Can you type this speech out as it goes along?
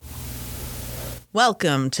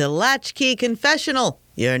Welcome to Latchkey Confessional,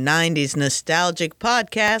 your 90s nostalgic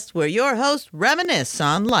podcast where your hosts reminisce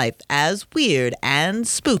on life as weird and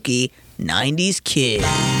spooky 90s kids.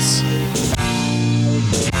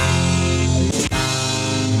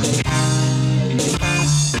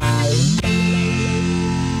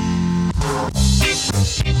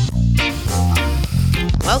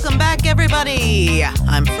 Welcome back, everybody.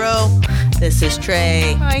 I'm Fro. This is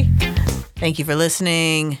Trey. Hi. Thank you for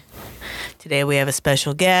listening. Today we have a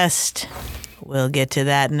special guest. We'll get to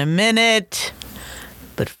that in a minute.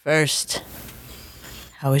 But first,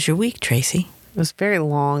 how was your week, Tracy? It was very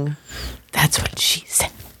long. That's what she said.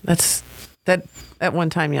 That at one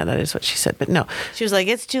time, yeah, that is what she said. But no. She was like,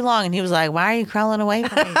 it's too long. And he was like, why are you crawling away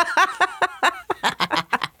from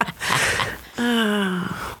me?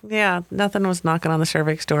 Yeah, nothing was knocking on the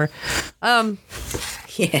cervix door. Yeah.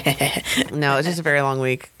 No, it's just a very long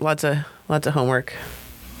week. Lots of homework.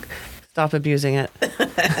 Stop abusing it.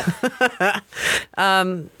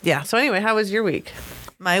 Yeah. So anyway, how was your week?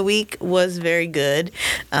 My week was very good.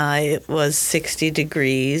 It was 60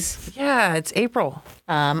 degrees. Yeah, it's April.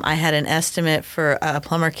 I had an estimate for a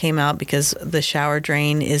plumber came out because the shower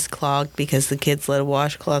drain is clogged because the kids let a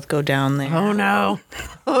washcloth go down there. Oh no.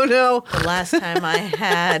 Oh no. The last time I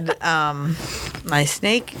had my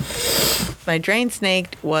drain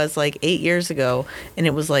snake was like 8 years ago, and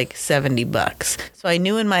it was like $70. So I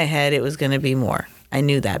knew in my head it was going to be more. I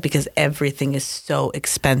knew that because everything is so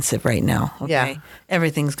expensive right now. Okay? Yeah.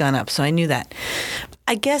 Everything's gone up. So I knew that.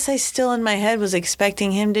 I guess I still in my head was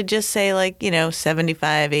expecting him to just say like, $75,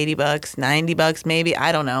 $80, $90 maybe.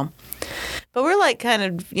 I don't know. But we're like kind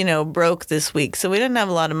of, broke this week. So we didn't have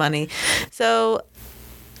a lot of money. So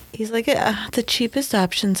he's like, the cheapest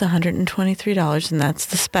option's $123, and that's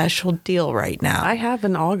the special deal right now. I have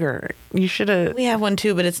an auger. You should have. We have one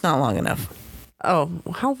too, but it's not long enough. Oh,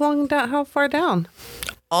 how far down?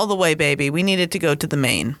 All the way, baby. We needed to go to the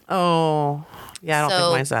main. Oh, yeah, I don't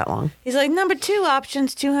think mine's that long. He's like, number two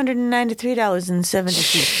option's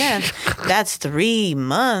 $293.72. That's 3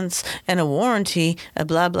 months and a warranty,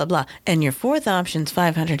 blah, blah, blah. And your fourth option's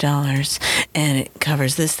 $500, and it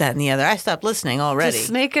covers this, that, and the other. I stopped listening already. To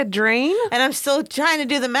snake a drain? And I'm still trying to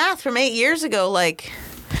do the math from 8 years ago. Like,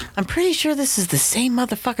 I'm pretty sure this is the same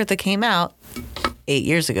motherfucker that came out 8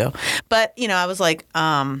 years ago. But, I was like,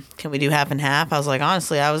 can we do half and half? I was like,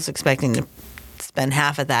 honestly, I was expecting to spend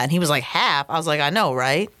half of that. And he was like, half? I was like, I know,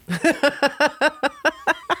 right?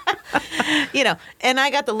 And I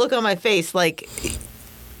got the look on my face, like,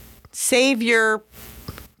 save your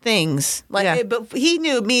things. Like, yeah. But he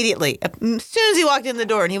knew immediately. As soon as he walked in the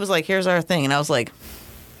door and he was like, here's our thing. And I was like,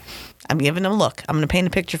 I'm giving him a look. I'm going to paint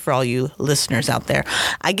a picture for all you listeners out there.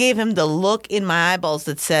 I gave him the look in my eyeballs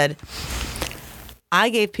that said, I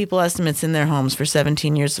gave people estimates in their homes for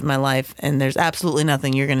 17 years of my life, and there's absolutely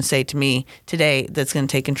nothing you're going to say to me today that's going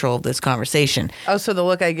to take control of this conversation. Oh, so the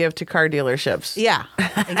look I give to car dealerships. Yeah,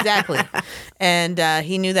 exactly. And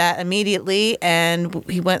he knew that immediately, and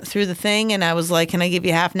he went through the thing, and I was like, can I give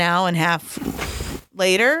you half now and half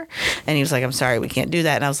later? And he was like, I'm sorry, we can't do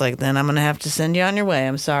that. And I was like, then I'm going to have to send you on your way.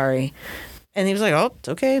 I'm sorry. And he was like, oh, it's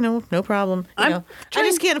okay. No problem. I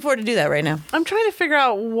just can't afford to do that right now. I'm trying to figure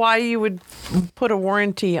out why you would put a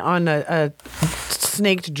warranty on a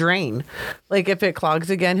snaked drain. Like, if it clogs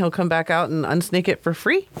again, he'll come back out and unsnake it for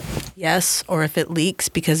free? Yes, or if it leaks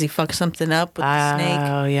because he fucked something up with the snake.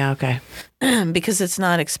 Oh, yeah, okay. Because it's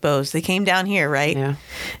not exposed. They came down here, right? Yeah.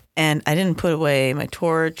 And I didn't put away my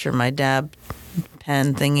torch or my dab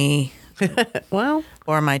pen thingy. Well,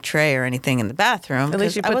 or my tray or anything in the bathroom. At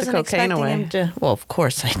least you put the cocaine away. Well, of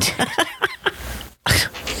course I did.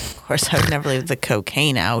 Of course, I would never leave the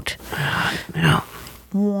cocaine out. No.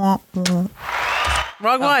 Wrong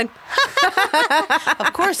one.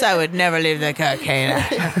 Of course, I would never leave the cocaine out.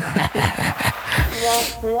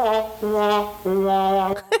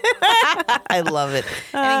 I love it.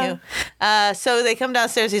 Anywho, so they come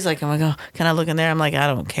downstairs. He's like, oh my God, can I look in there? I'm like, I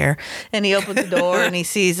don't care. And he opens the door and he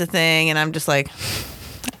sees the thing. And I'm just like,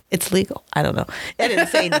 it's legal. I don't know. I didn't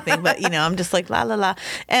say anything, but, I'm just like, la, la, la.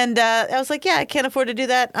 And I was like, yeah, I can't afford to do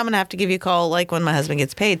that. I'm going to have to give you a call like when my husband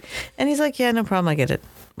gets paid. And he's like, yeah, no problem. I get it.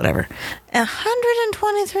 Whatever. $123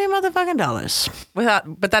 motherfucking dollars.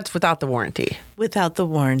 But that's without the warranty. Without the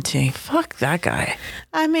warranty. Fuck that guy.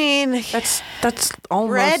 I mean, that's almost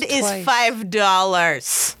bread twice. is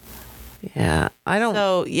 $5. Yeah, I don't.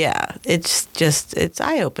 So yeah, it's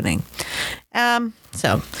eye-opening.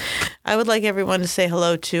 So I would like everyone to say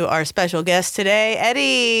hello to our special guest today,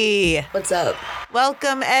 Eddie. What's up?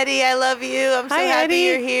 Welcome, Eddie. I love you. I'm so happy Eddie.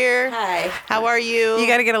 you're here. Hi. How are you? You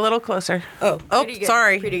got to get a little closer. Oh, Oh, pretty good.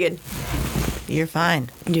 sorry. Pretty good. You're fine.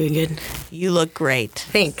 I'm doing good. You look great.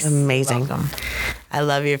 Thanks. Amazing. Welcome. I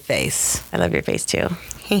love your face. I love your face too.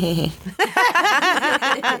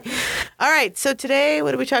 All right. So today,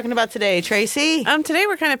 what are we talking about today, Tracy? Today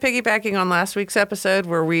we're kind of piggybacking on last week's episode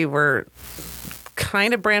where we were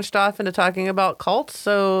kind of branched off into talking about cults.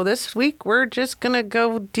 So this week we're just going to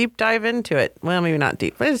go deep dive into it. Well, maybe not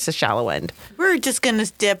deep, but it's a shallow end. We're just going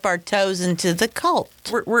to dip our toes into the cult.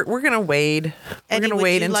 We're going to wade. We're Eddie, going to would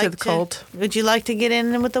wade you into like the to- cult. Would you like to get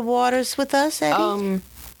in with the waters with us, Eddie?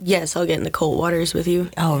 Yes, I'll get in the cold waters with you.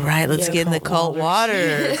 All right. Let's Yeah, get in the cult cult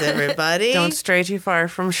waters, everybody. Don't stray too far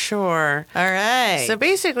from shore. All right. So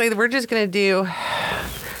basically, we're just going to do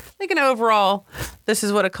like an overall, this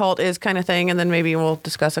is what a cult is kind of thing, and then maybe we'll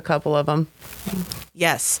discuss a couple of them.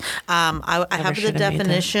 Yes. I have the should have made that.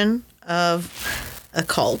 definition of a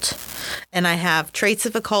cult, and I have traits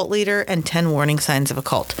of a cult leader and 10 warning signs of a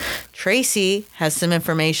cult. Tracy has some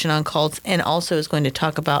information on cults and also is going to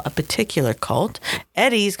talk about a particular cult.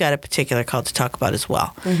 Eddie's got a particular cult to talk about as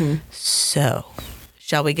well. So,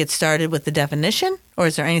 shall we get started with the definition, or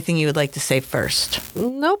is there anything you would like to say first?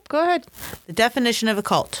 Nope, go ahead. The definition of a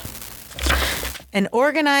cult: an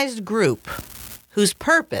organized group whose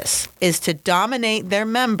purpose is to dominate their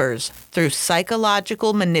members through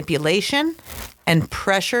psychological manipulation and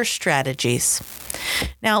pressure strategies.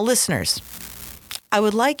 Now, listeners, I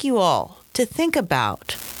would like you all to think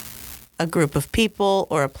about a group of people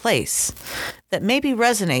or a place that maybe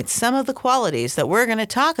resonates some of the qualities that we're going to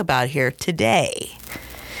talk about here today.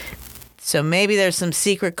 So maybe there's some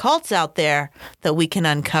secret cults out there that we can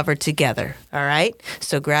uncover together, all right?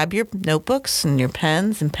 So grab your notebooks and your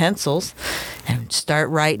pens and pencils and start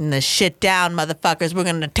writing this shit down, motherfuckers. We're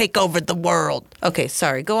going to take over the world. Okay,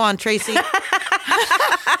 sorry. Go on, Tracy.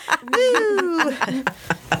 Woo.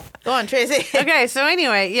 Go on, Tracy. Okay, so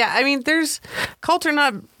anyway, yeah, I mean, cults are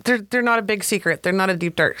not, they're not a big secret. They're not a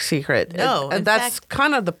deep, dark secret. No, And in that's fact-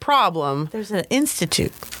 kind of the problem. There's an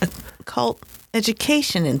institute, a cult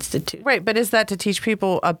education institute. Right, but is that to teach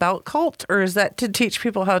people about cult, or is that to teach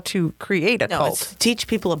people how to create a No, cult? it's to teach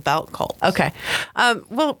people about cults. Okay.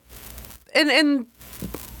 Well, and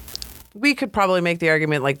we could probably make the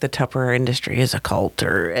argument like the Tupperware industry is a cult,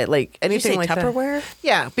 or like Did you anything say like Tupperware? that.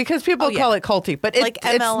 Yeah, because people Oh, yeah. call it culty, but Like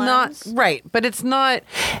it's not MLMs? right. But it's not.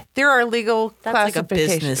 There are legal That's like a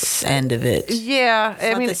classifications. business end of it. Yeah,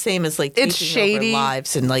 It's not the same as like taking it's shady. over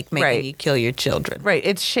lives and like making Right. you kill your children. Right,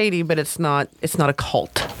 it's shady, but it's not. It's not a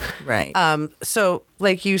cult. Right. So,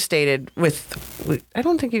 like you stated, I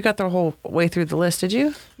don't think you got the whole way through the list, did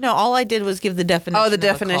you? No, all I did was give the definition. Oh, the of a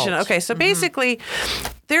definition. cult. Okay, so basically,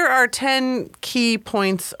 there are 10 key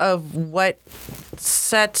points of what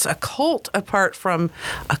sets a cult apart from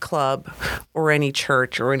a club or any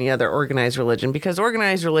church or any other organized religion. Because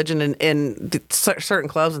organized religion in certain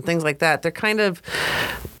clubs and things like that, they're kind of,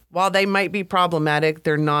 while they might be problematic,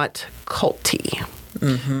 they're not culty.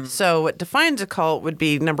 So what defines a cult would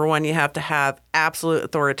be, number one, you have to have absolute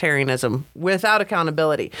authoritarianism without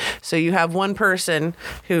accountability. So you have one person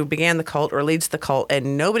who began the cult or leads the cult,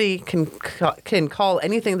 and nobody can call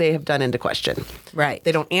anything they have done into question. Right.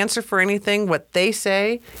 They don't answer for anything. What they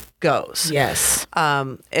say goes. Yes.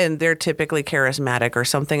 And they're typically charismatic, or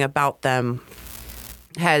something about them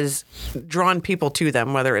has drawn people to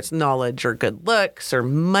them, whether it's knowledge or good looks or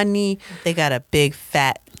money. They got a big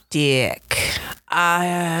fat dick,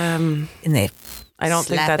 and they. I don't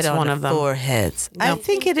think slap that's it on one their of them. Foreheads. I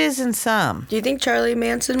think it is in some. Do you think Charlie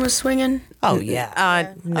Manson was swinging? Oh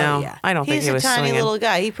yeah. No, Oh, yeah. I don't think He's he was a tiny swinging. little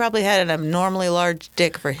guy. He probably had an abnormally large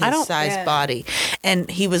dick for his size Yeah. body, and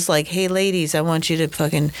he was like, "Hey, ladies, I want you to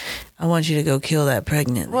go kill that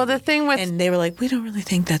pregnant." Well, lady." the thing with and they were like, "We don't really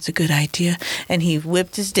think that's a good idea," and he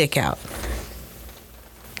whipped his dick out.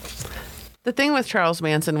 the thing with Charles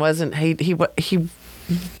Manson wasn't he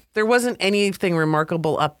there wasn't anything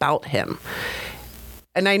remarkable about him.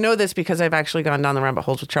 And I know this because I've actually gone down the rabbit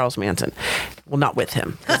holes with Charles Manson. Well, not with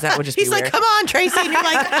him, because that would just He's be like, weird. "Come on, Tracy," and you're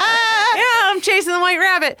like, "Ah." Yeah, I'm chasing the white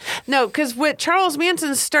rabbit. No, because what Charles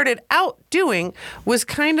Manson started out doing was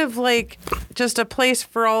kind of like just a place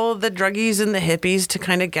for all of the druggies and the hippies to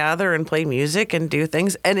kind of gather and play music and do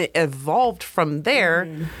things. And it evolved from there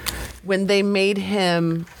when they made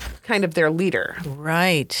him kind of their leader.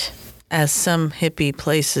 Right. As some hippie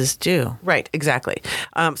places do. Right, exactly.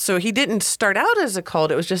 So he didn't start out as a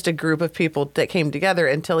cult. It was just a group of people that came together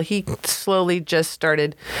until he slowly just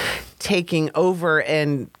started taking over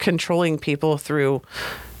and controlling people through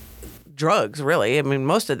drugs, really. I mean,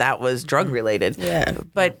 most of that was drug related. Yeah.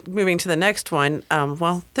 But moving to the next one,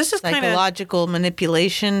 well, this is kind of... Psychological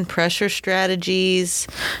manipulation, pressure strategies.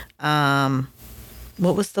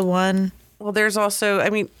 What was the one? Well, there's also, I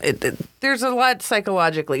mean, there's a lot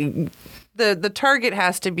psychologically. The target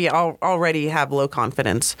has to be already have low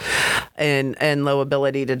confidence and low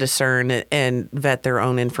ability to discern and vet their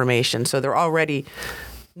own information. So they're already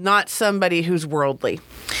not somebody who's worldly.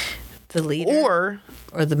 The leader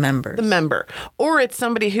or the members? The member. Or it's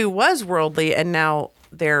somebody who was worldly and now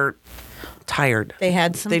they're tired. They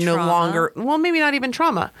had some They trauma. no longer, well, maybe not even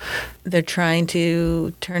trauma. They're trying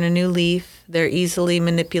to turn a new leaf. They're easily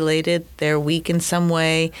manipulated. They're weak in some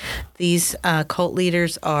way. These cult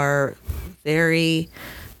leaders are very,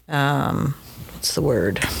 what's the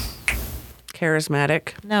word?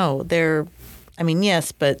 Charismatic. No,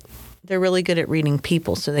 yes, but they're really good at reading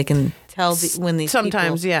people, so they can tell when these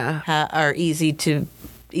Sometimes, people are easy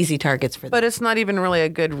targets for them. But it's not even really a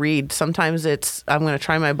good read. Sometimes it's, I'm going to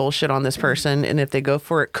try my bullshit on this person, and if they go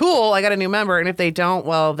for it, cool, I got a new member, and if they don't,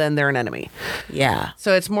 well, then they're an enemy. Yeah.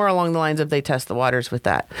 So it's more along the lines of they test the waters with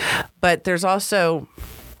that. But there's also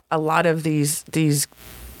a lot of these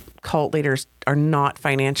cult leaders are not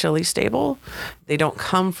financially stable. They don't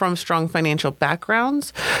come from strong financial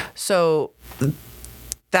backgrounds. So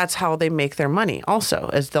that's how they make their money also,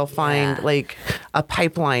 is they'll find like a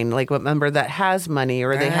pipeline, like a member that has money,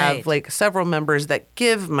 or they have like several members that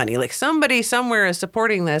give money. Like somebody somewhere is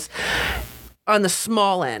supporting this on the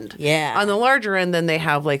small end. Yeah. On the larger end, then they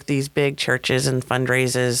have like these big churches and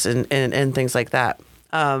fundraisers and things like that.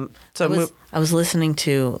 I was listening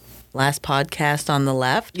to last podcast on the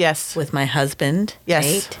left. Yes. With my husband. Yes.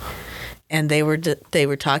 Nate, and they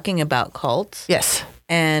were talking about cults. Yes.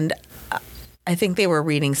 And I think they were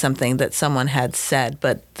reading something that someone had said,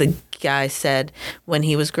 but the guy said when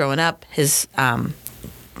he was growing up, his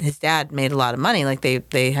dad made a lot of money. Like they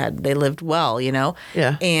lived well, you know?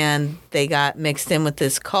 Yeah. And they got mixed in with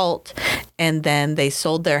this cult, and then they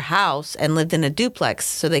sold their house and lived in a duplex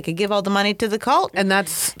so they could give all the money to the cult. And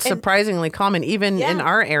that's surprisingly common. Even in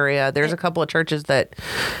our area, there's a couple of churches that...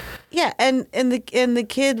 Yeah, and the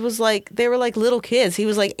kid was like, they were like little kids. He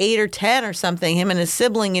was like 8 or 10 or something, him and his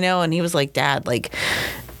sibling, you know, and he was like, Dad, like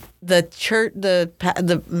the church,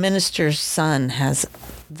 the minister's son has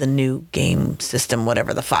the new game system,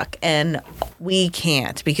 whatever the fuck, and we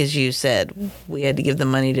can't because you said we had to give the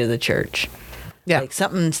money to the church. Yeah. Like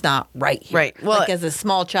something's not right here. Right. Well, like as a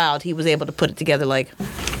small child, he was able to put it together like,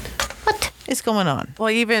 what is going on?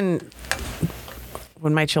 Well, even...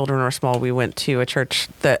 when my children were small, we went to a church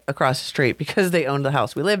that across the street because they owned the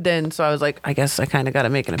house we lived in. So I was like, I guess I kind of got to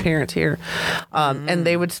make an appearance here. And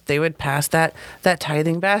they would pass that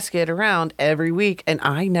tithing basket around every week, and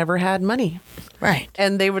I never had money. Right.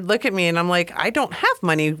 And they would look at me, and I'm like, I don't have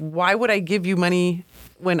money. Why would I give you money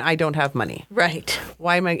when I don't have money? Right.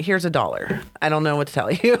 Why am I? Here's $1. I don't know what to tell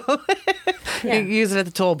you. Yeah. You use it at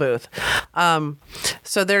the toll booth.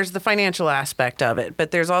 So there's the financial aspect of it, but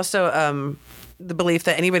there's also the belief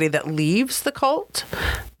that anybody that leaves the cult,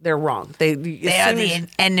 they're wrong. They are the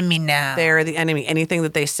enemy now. They're the enemy. Anything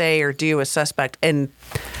that they say or do is suspect. And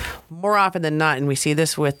more often than not, and we see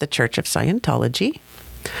this with the Church of Scientology,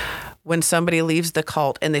 when somebody leaves the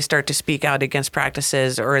cult and they start to speak out against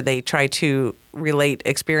practices or they try to relate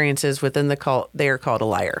experiences within the cult, they are called a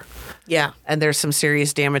liar. Yeah. And there's some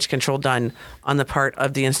serious damage control done on the part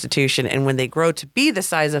of the institution. And when they grow to be the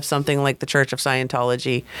size of something like the Church of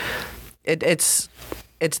Scientology, it's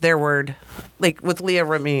their word. Like with Leah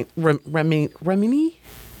Remini.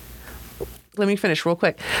 Let me finish real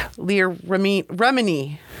quick. Leah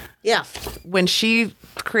Remini. Yeah. When she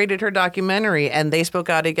created her documentary and they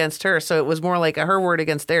spoke out against her, so it was more like her word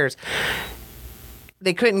against theirs.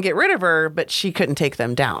 They couldn't get rid of her, but she couldn't take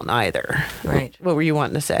them down either. Right. What were you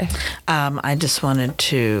wanting to say? I just wanted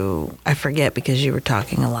to, I forget because you were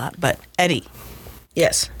talking a lot, but Eddi.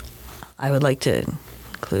 Yes. I would like to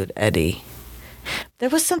include Eddi. There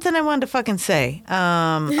was something I wanted to fucking say.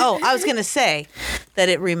 I was going to say that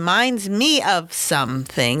it reminds me of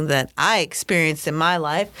something that I experienced in my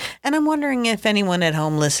life. And I'm wondering if anyone at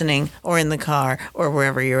home listening or in the car or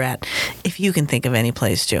wherever you're at, if you can think of any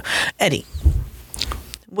place too. Eddi,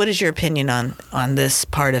 what is your opinion on this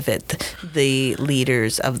part of it, the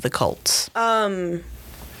leaders of the cults?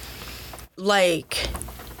 Like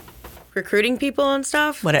recruiting people and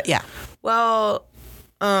stuff? Yeah. Well,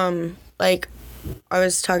 like I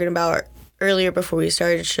was talking about earlier before we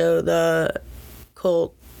started the show, the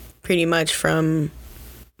cult pretty much from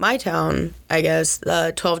my town, I guess,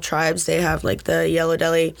 the 12 tribes, they have like the Yellow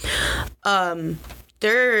Deli.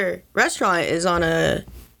 Their restaurant is on a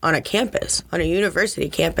on a campus, on a university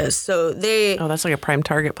campus. So they... Oh, that's like a prime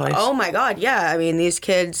target place. Oh my God, yeah. I mean, these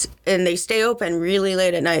kids, and they stay open really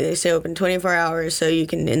late at night. They stay open 24 hours, so you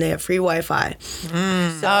can, and they have free Wi-Fi.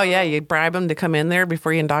 Oh, yeah, you bribe them to come in there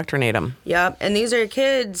before you indoctrinate them. Yep, and these are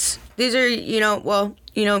kids, these are,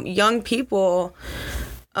 young people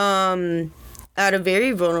at a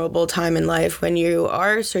very vulnerable time in life when you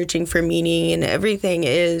are searching for meaning and everything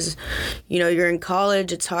is, you're in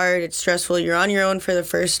college, it's hard, it's stressful, you're on your own for the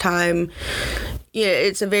first time. Yeah,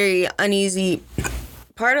 it's a very uneasy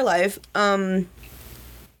part of life. And,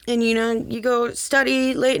 you go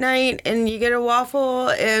study late night and you get a waffle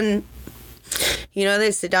and,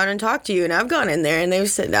 they sit down and talk to you. And I've gone in there and they've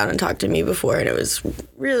sit down and talked to me before. And it was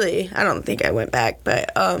really, I don't think I went back,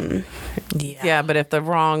 but... Yeah, but if the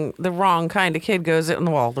wrong kind of kid goes in,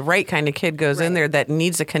 the right kind of kid goes in there that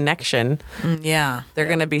needs a connection, they're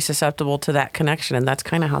going to be susceptible to that connection, and that's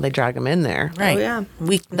kind of how they drag them in there. Right. Oh, yeah.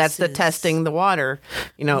 Weaknesses. That's the testing the water.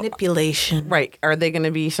 Manipulation. Right. Are they going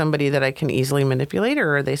to be somebody that I can easily manipulate,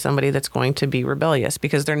 or are they somebody that's going to be rebellious?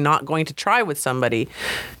 Because they're not going to try with somebody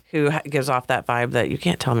who gives off that vibe that you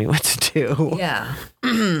can't tell me what to do. Yeah.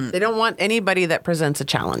 They don't want anybody that presents a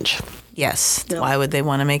challenge. Yes. No. Why would they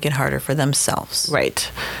want to make it harder for themselves?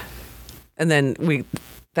 Right. And then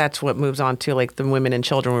that's what moves on to like the women and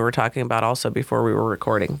children we were talking about also before we were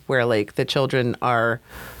recording, where like the children are,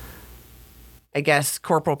 I guess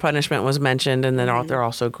corporal punishment was mentioned, and then they're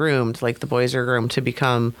also groomed. Like the boys are groomed to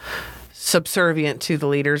become subservient to the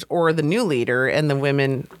leaders or the new leader, and the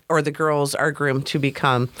women or the girls are groomed to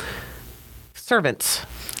become servants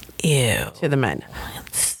Ew. to the men.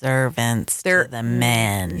 Servants to the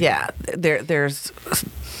men. Yeah, there's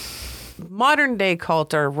modern day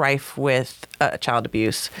cults are rife with child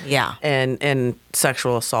abuse. Yeah. And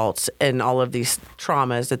sexual assaults and all of these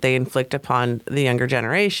traumas that they inflict upon the younger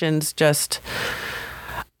generations. Just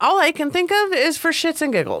all I can think of is for shits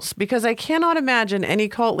and giggles, because I cannot imagine any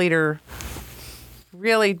cult leader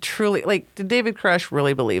really, truly, like, did David Koresh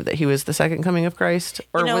really believe that he was the second coming of Christ?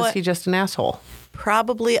 Or was he just an asshole?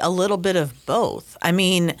 Probably a little bit of both. I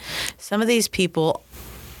mean, some of these people,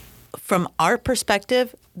 from our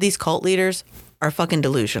perspective, these cult leaders are fucking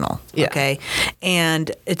delusional. Yeah. Okay. And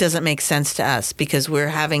it doesn't make sense to us because we're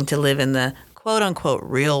having to live in the quote unquote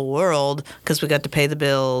real world because we got to pay the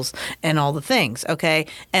bills and all the things. Okay.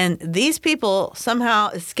 And these people somehow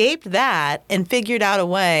escaped that and figured out a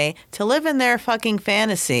way to live in their fucking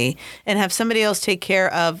fantasy and have somebody else take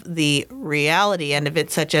care of the reality end of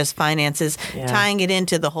it, such as finances, tying it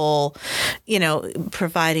into the whole,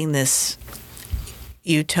 providing this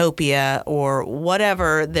utopia or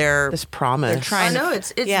whatever this promise. they're trying I know,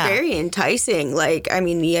 it's very enticing. Like, I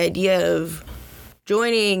mean, the idea of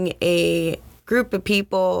joining a group of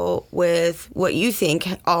people with what you think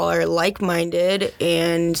all are like-minded,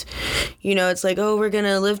 and it's like, oh, we're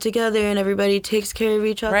gonna live together and everybody takes care of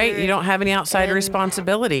each other, Right, you don't have any outside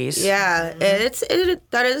responsibilities. Yeah, and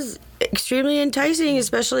that is extremely enticing,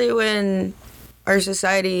 especially when our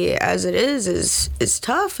society as it is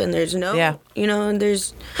tough, and there's no and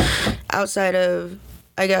there's outside of,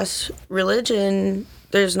 I guess, religion,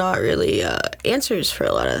 there's not really answers for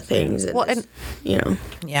a lot of things. And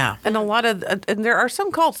And a lot of, and there are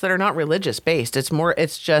some cults that are not religious based.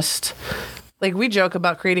 It's just like we joke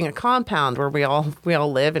about creating a compound where we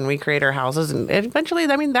all live and we create our houses, and eventually,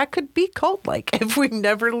 I mean, that could be cult like if we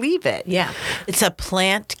never leave it. Yeah, it's a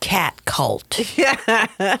plant cat cult.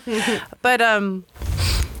 Yeah, but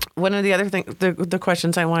one of the other things, the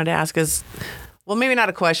questions I wanted to ask is, well, maybe not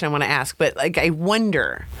a question I want to ask, but like I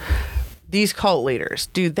wonder, these cult leaders,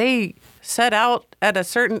 do they set out at a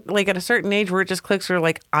certain age where it just clicks, or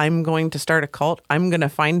like, I'm going to start a cult, I'm going to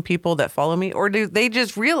find people that follow me? Or do they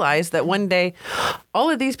just realize that one day all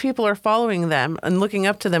of these people are following them and looking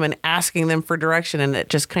up to them and asking them for direction, and it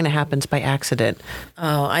just kind of happens by accident?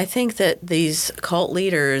 Oh, I think that these cult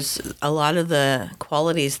leaders, a lot of the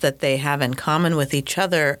qualities that they have in common with each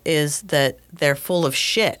other is that they're full of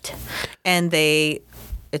shit, and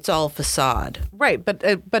it's all facade. Right, but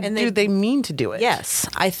do they mean to do it? Yes.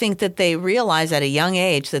 I think that they realize at a young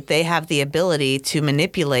age that they have the ability to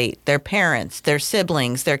manipulate their parents, their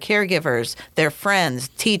siblings, their caregivers, their friends,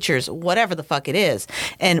 teachers, whatever the fuck it is.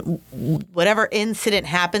 And whatever incident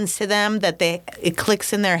happens to them that it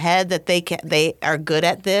clicks in their head that they are good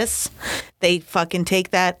at this, they fucking take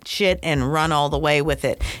that shit and run all the way with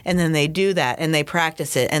it. And then they do that and they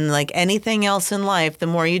practice it. And like anything else in life, the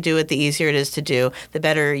more you do it, the easier it is to do, the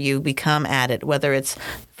better better you become at it, whether it's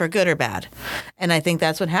for good or bad. And I think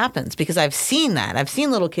that's what happens because I've seen that. I've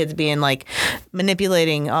seen little kids being like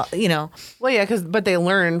manipulating, you know. Well, yeah, but they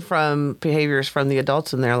learn from behaviors from the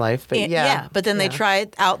adults in their life. But yeah. But then they try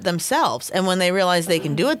it out themselves. And when they realize they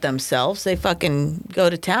can do it themselves, they fucking go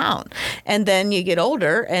to town. And then you get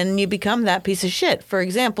older and you become that piece of shit. For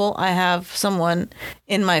example, I have someone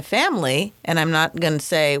in my family, and I'm not going to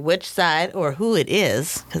say which side or who it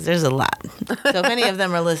is, because there's a lot. So if any of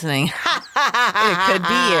them are listening, it could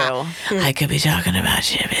be you. I could be talking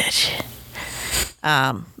about you, bitch.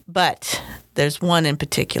 But there's one in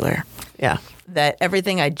particular. Yeah. That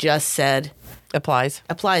everything I just said applies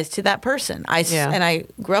to that person. And I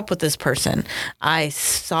grew up with this person. I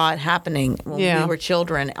saw it happening when we were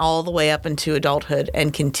children all the way up into adulthood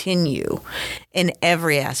and continue in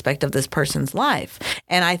every aspect of this person's life.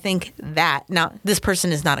 And I think that now this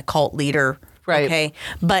person is not a cult leader. Right. Okay.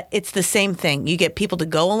 But it's the same thing. You get people to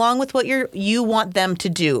go along with what you want them to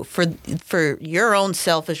do for your own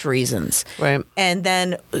selfish reasons. Right. And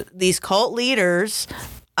then these cult leaders,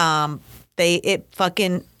 it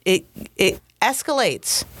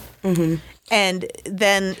escalates. Mm-hmm. And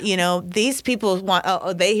then, you know, these people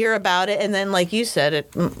they hear about it. And then, like you said,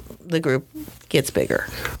 the group gets bigger.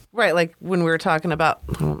 Right. Like when we were talking about,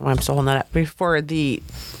 I'm still holding that up,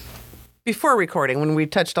 before recording, when we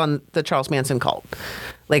touched on the Charles Manson cult.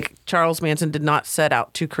 Like, Charles Manson did not set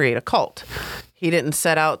out to create a cult. He didn't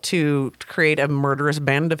set out to create a murderous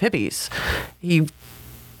band of hippies. He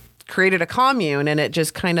created a commune, and it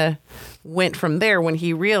just kind of went from there when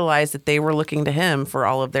he realized that they were looking to him for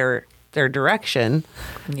all of their direction.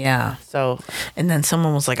 Yeah. So, and then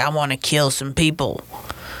someone was like, I want to kill some people.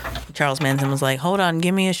 Charles Manson was like, hold on,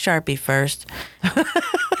 give me a Sharpie first.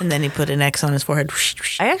 And then he put an X on his forehead.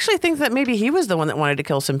 I actually think that maybe he was the one that wanted to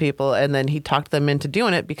kill some people, and then he talked them into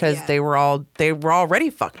doing it because they were already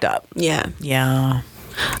fucked up. Yeah. Yeah.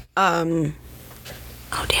 Oh,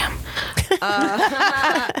 damn.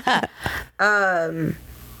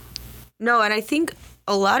 No, and I think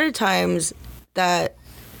a lot of times that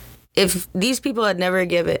if these people had never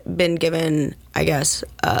been given, I guess,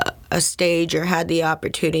 a stage or had the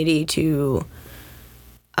opportunity to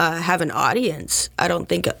have an audience, I don't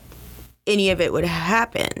think any of it would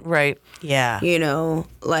happen. Right. Yeah. You know,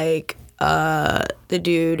 like the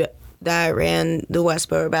dude that ran the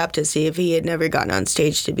Westboro Baptist, if he had never gotten on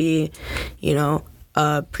stage to be, you know,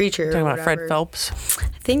 a preacher. Talking or about whatever. Fred Phelps. I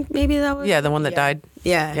think maybe that was. Yeah, the one that died.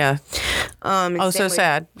 Yeah. Yeah. So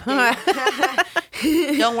sad.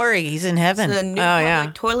 Don't worry, he's in heaven. The new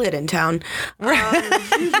public toilet in town.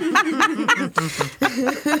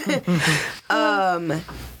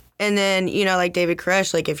 And then, you know, like David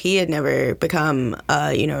Koresh, like if he had never become,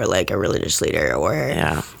 you know, like a religious leader, or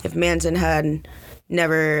if Manson had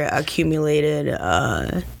never accumulated,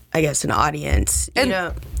 I guess, an audience, you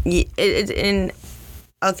know, and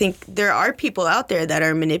I think there are people out there that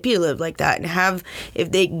are manipulative like that and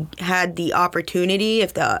if they had the opportunity,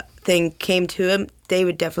 if the thing came to them, they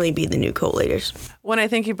would definitely be the new cult leaders. Well, I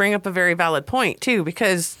think you bring up a very valid point, too,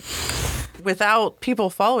 because without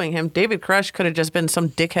people following him, David Koresh could have just been some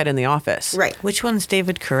dickhead in the office. Right. Which one's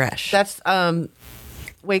David Koresh? That's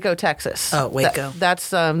Waco, Texas. Oh, Waco.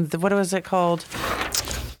 That's, what was it called?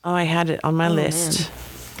 Oh, I had it on my list. Man.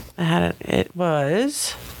 I had it. It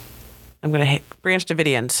was... I'm going to hit Branch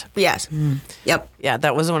Davidians. Yes. Yep. Yeah,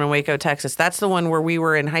 that was the one in Waco, Texas. That's the one where we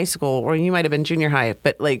were in high school, or you might have been junior high,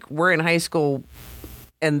 but like we're in high school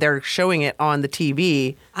and they're showing it on the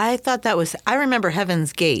TV. I thought I remember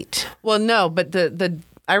Heaven's Gate. Well, no, but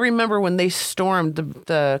I remember when they stormed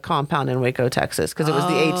the compound in Waco, Texas, because it was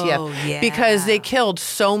the ATF. Yeah. Because they killed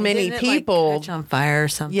so many people. Like, catch on fire or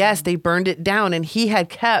something. Yes, they burned it down, and he had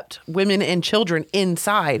kept women and children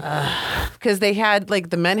inside because they had, like,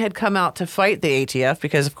 the men had come out to fight the ATF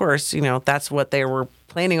because, of course, you know, that's what they were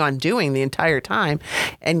planning on doing the entire time,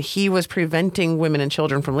 and he was preventing women and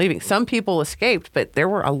children from leaving. Some people escaped, but there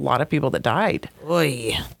were a lot of people that died.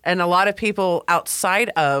 Oy. And a lot of people outside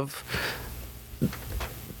of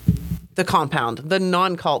the compound, the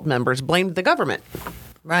non-cult members, blamed the government.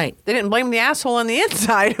 Right. They didn't blame the asshole on the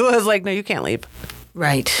inside who was like, no, you can't leave.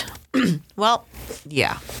 Right. Well,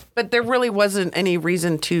 yeah. But there really wasn't any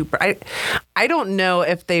reason to. I don't know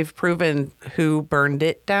if they've proven who burned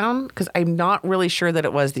it down, because I'm not really sure that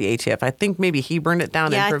it was the ATF. I think maybe he burned it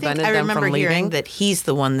down and prevented them from leaving. I remember hearing that he's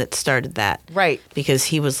the one that started that. Right. Because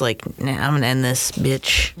he was like, nah, I'm going to end this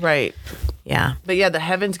bitch. Right. Yeah. But yeah, the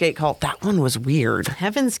Heaven's Gate cult, that one was weird.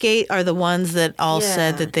 Heaven's Gate are the ones that all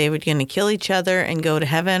said that they were going to kill each other and go to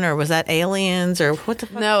heaven, or was that aliens, or what the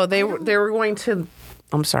fuck? No, they were going to...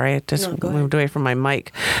 I'm sorry, I just moved away from my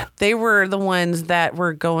mic. They were the ones that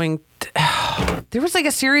were going. There was like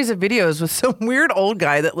a series of videos with some weird old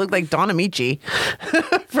guy that looked like Don Amici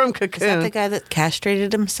from Cocoon. Is that the guy that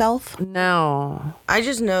castrated himself? No. I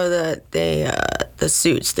just know that they the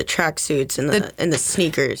suits, the track suits, and the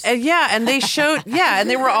sneakers. And they showed and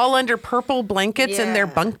they were all under purple blankets in their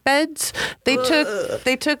bunk beds. They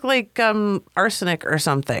took like arsenic or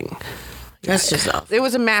something. That's just awful. It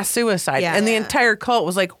was a mass suicide, and the entire cult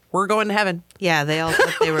was like, "We're going to heaven." Yeah, they all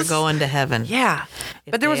thought they were going to heaven. Yeah,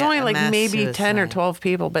 but there was only like maybe 10 or 12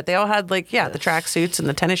 people, but they all had like the track suits and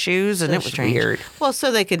the tennis shoes, and it was strange. weird. Well,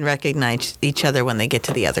 so they could recognize each other when they get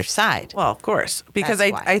to the other side. Well, of course, because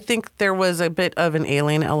That's why. I think there was a bit of an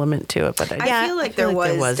alien element to it, but I feel like there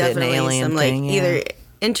was definitely an alien some thing, like either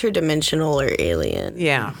interdimensional or alien.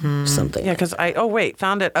 Yeah. Something. Yeah, because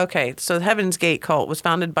found it. Okay, so the Heaven's Gate cult was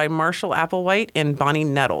founded by Marshall Applewhite and Bonnie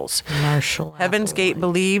Nettles. Marshall Heaven's Gate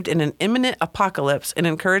believed in an imminent apocalypse and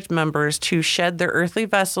encouraged members to shed their earthly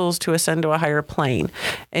vessels to ascend to a higher plane.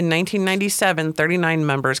 In 1997, 39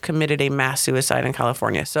 members committed a mass suicide in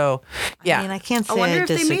California. So, yeah. I mean, I can't say wonder I if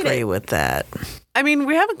they made disagree it. with that. I mean,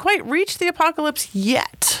 we haven't quite reached the apocalypse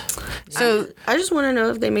yet. So I just want to know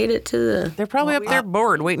if they made it to the. they're probably up there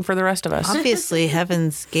bored waiting for the rest of us. Obviously,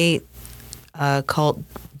 Heaven's Gate cult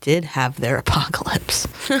did have their apocalypse.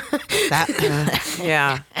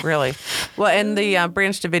 Yeah, really. Well, and the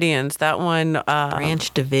Branch Davidians, that one.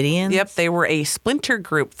 Branch Davidians? Yep, they were a splinter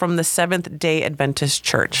group from the Seventh-day Adventist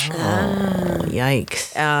Church. Oh,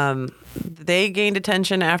 yikes. They gained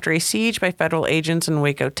attention after a siege by federal agents in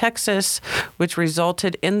Waco, Texas, which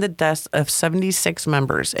resulted in the deaths of 76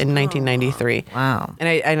 members in 1993. Wow.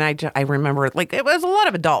 And I remember, like, it was a lot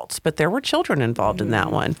of adults, but there were children involved in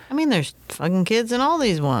that one. I mean, there's fucking kids in all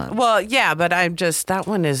these ones. Well, yeah, but that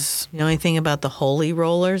one is... The only thing about the Holy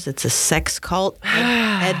Rollers, it's a sex cult.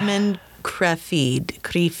 Edmund Creefeed.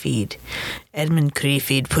 Edmund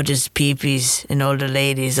Creefeed put his peepees in all the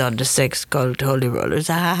ladies on the sex cult Holy Rollers.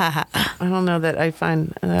 I don't know that I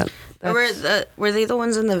find that... Were they the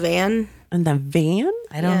ones in the van? In the van?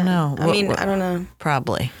 I don't know. I don't know.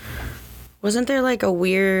 Probably. Wasn't there like a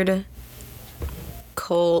weird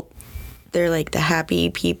cult? They're like the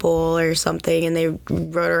happy people or something, and they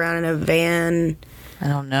rode around in a van. I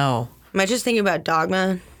don't know. Am I just thinking about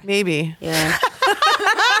Dogma? Maybe. Yeah.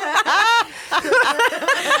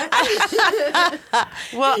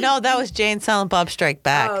 Well, no, that was Jane Silent Bob Strike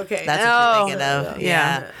Back. Oh, okay. That's what you're thinking of.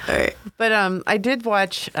 Yeah. All right. But I did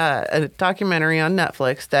watch a documentary on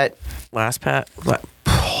Netflix that last podcast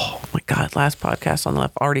on the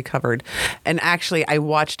left already covered. And actually, I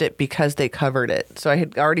watched it because they covered it. So I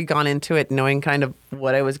had already gone into it knowing kind of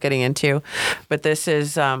what I was getting into. But this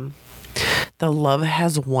is the Love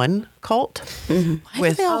Has Won cult. Why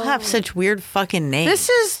do they all have such weird fucking names? This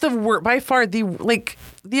is by far the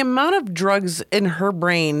amount of drugs in her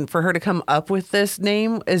brain for her to come up with this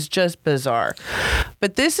name is just bizarre.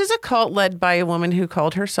 But this is a cult led by a woman who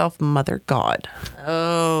called herself Mother God.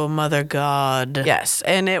 Oh, Mother God. Yes,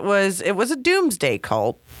 and it was a doomsday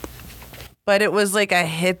cult. But it was like a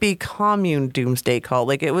hippie commune doomsday cult.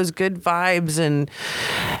 Like, it was good vibes and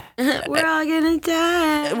We're all gonna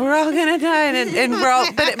die. we're all gonna die, and we're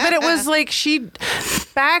all. But it was like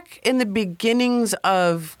back in the beginnings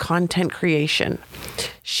of content creation.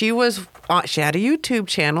 She had a YouTube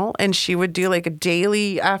channel, and she would do like a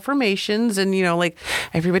daily affirmations, and like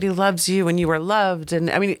everybody loves you and you are loved, and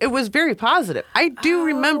I mean it was very positive. I do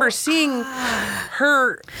remember seeing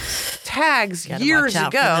her tags years Watch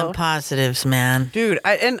out ago. for them positives, man. Dude,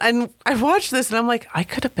 I watched this and I'm like, I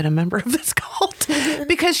could have been a member of this cult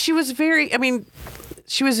because she was very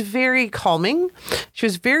calming, she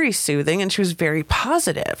was very soothing, and she was very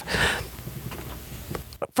positive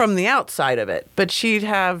from the outside of it. But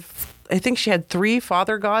I think she had 3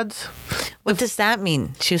 father gods. What does that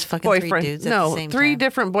mean? She was fucking Boyfriend. 3 dudes at the same 3 time?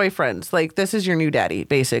 different boyfriends. Like, this is your new daddy,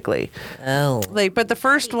 basically. Oh. Like, but the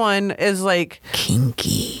first one is like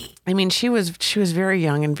Kinky. I mean, she was very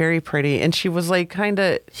young and very pretty, and she was like kind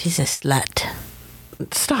of. She's a slut.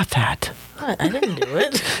 Stop that. What? I didn't do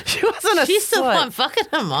it. She wasn't a She's the slut. one fucking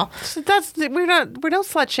them all. We don't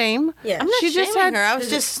slut shame. Yeah. I'm not She shaming just had- her. I was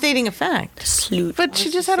just stating a fact. Sloot. But she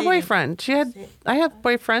just had a boyfriend. I have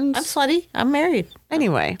boyfriends. I'm slutty. I'm married.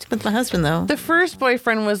 Anyway, With my husband, though. the first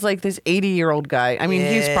boyfriend was like this 80-year-old guy. I mean,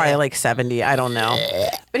 he's probably like 70. I don't know.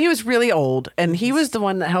 But he was really old. And he was the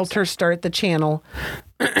one that helped her start the channel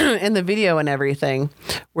and the video and everything,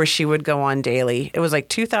 where she would go on daily. It was like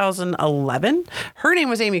 2011. Her name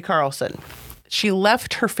was Amy Carlson. She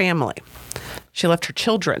left her family. She left her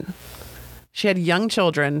children She had young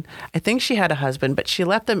children. I think she had a husband, but she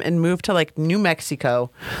left them and moved to like New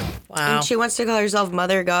Mexico. Wow. And she wants to call herself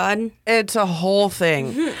Mother God. It's a whole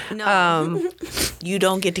thing. No. You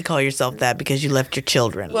don't get to call yourself that because you left your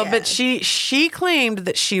children. Well, but she claimed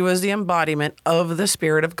that she was the embodiment of the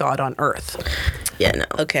Spirit of God on earth. Yeah, no.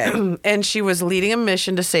 Okay. And she was leading a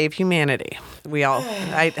mission to save humanity.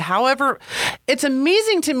 However, it's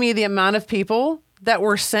amazing to me the amount of people that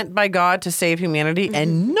were sent by God to save humanity,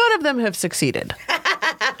 and none of them have succeeded.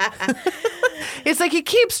 It's like he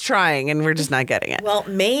keeps trying, and we're just not getting it. Well,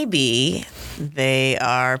 maybe they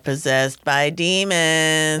are possessed by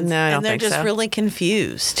demons. No, I don't and they're think just so. really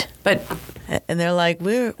confused. But And they're like,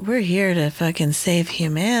 we're here to fucking save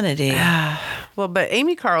humanity. but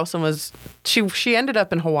Amy Carlson was she ended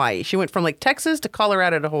up in Hawaii. She went from like Texas to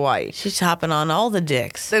Colorado to Hawaii. She's hopping on all the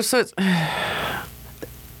dicks. So it's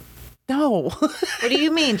no. What do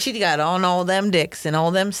you mean? She got on all them dicks in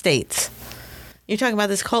all them states. You're talking about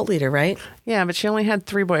this cult leader, right? Yeah, but she only had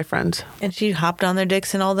 3 boyfriends. And she hopped on their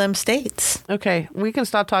dicks in all them states. Okay, we can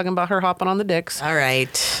stop talking about her hopping on the dicks. All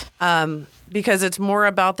right. Because it's more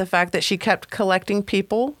about the fact that she kept collecting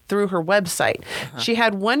people through her website. She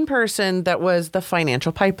had one person that was the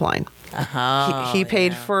financial pipeline. He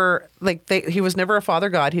paid for, like, he was never a father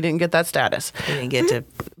god. He didn't get that status. You didn't get to.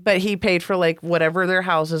 But he paid for, like, whatever their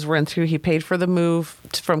houses went through. He paid for the move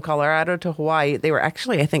from Colorado to Hawaii. They were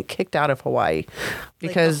actually, I think, kicked out of Hawaii.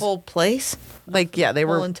 Because, Like the whole place? they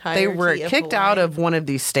were entirety of kicked out Hawaii? of one of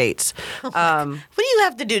these states. What do you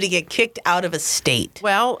have to do to get kicked out of a state?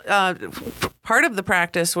 Well, part of the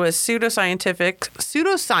practice was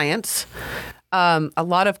pseudoscience, a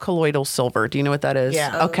lot of colloidal silver. Do you know what that is?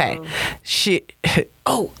 Yeah. Okay.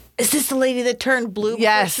 Oh, is this the lady that turned blue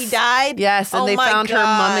Yes. before she died? Yes, and Oh they my found her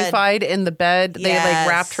God. mummified in the bed. They like Yes.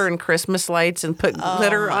 wrapped her in Christmas lights and put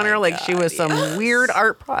glitter on her like she was some weird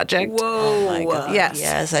art project. Oh my God. Yes.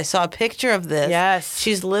 Yes, I saw a picture of this. Yes.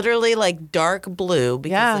 She's literally like dark blue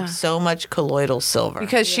because Yeah. of so much colloidal silver.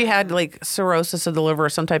 Because she had like cirrhosis of the liver or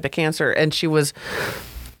some type of cancer, and she was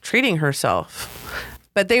treating herself.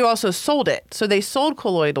 But they also sold it. So they sold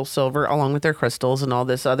colloidal silver along with their crystals and all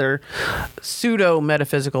this other pseudo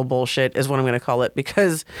metaphysical bullshit is what I'm going to call it,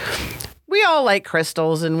 because we all like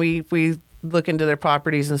crystals and we look into their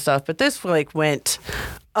properties and stuff. But this like went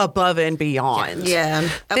above and beyond. Yeah.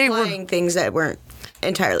 They were- Applying things that weren't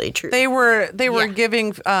entirely true. They were Yeah.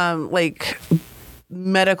 giving like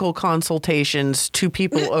medical consultations to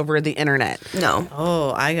people over the internet. No.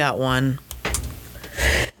 Oh, I got one.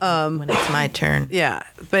 When it's my turn. Yeah,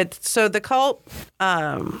 but so the cult,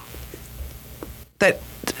 that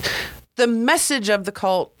the message of the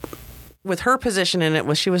cult, with her position in it,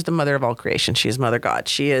 was she was the mother of all creation. She is Mother God.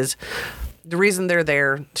 She is the reason they're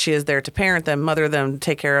there. She is there to parent them, mother them,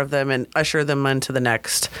 take care of them, and usher them into the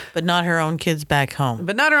next. But not her own kids back home.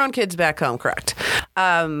 But not her own kids back home, correct.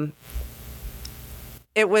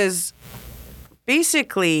 It was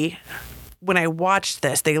basically, when I watched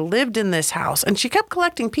this, they lived in this house and she kept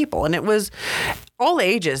collecting people, and it was all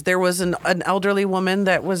ages. There was an elderly woman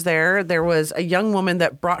that was there. There was a young woman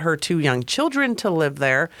that brought her 2 young children to live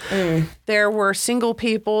there. There were single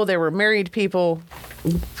people. There were married people.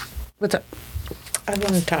 What's up? I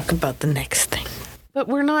want to talk about the next thing. But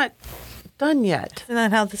we're not done yet. Isn't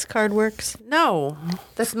that how this card works? No,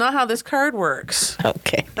 that's not how this card works.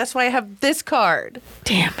 Okay. That's why I have this card.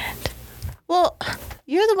 Damn it. Well,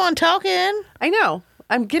 you're the one talking. I know.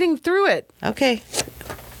 I'm getting through it. Okay.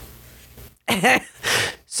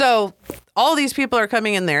 So all these people are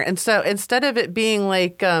coming in there. And so instead of it being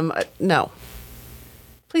like, no,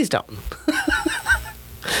 please don't.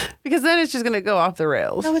 Because then it's just going to go off the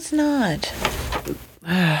rails. No, it's not.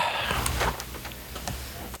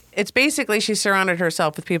 It's basically she surrounded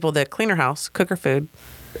herself with people that clean her house, cook her food,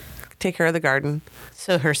 take care of the garden.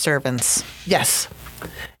 So her servants. Yes.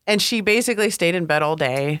 And she basically stayed in bed all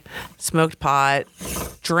day, smoked pot,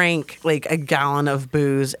 drank like a gallon of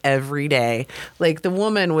booze every day. Like the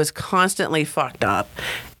woman was constantly fucked up.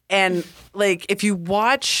 And like if you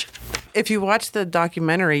watch the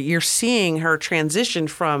documentary, you're seeing her transition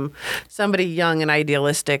from somebody young and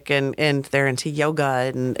idealistic and they're into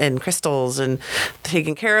yoga and crystals and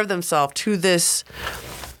taking care of themselves to this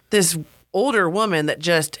older woman that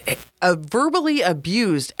just verbally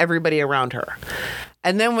abused everybody around her.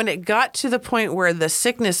 And then when it got to the point where the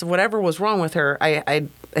sickness, whatever was wrong with her, I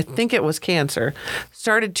think it was cancer,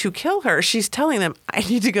 started to kill her, she's telling them, I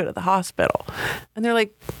need to go to the hospital. And they're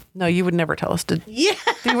like, no, you would never tell us to. Yeah.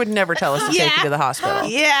 You would never tell us to take you to the hospital.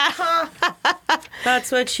 Yeah.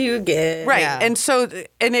 That's what you get. Right. Yeah. And so,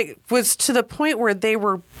 and it was to the point where they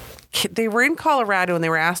were in Colorado and they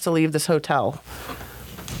were asked to leave this hotel.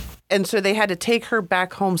 And so they had to take her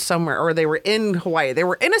back home somewhere, or they were in Hawaii. They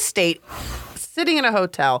were in a state, sitting in a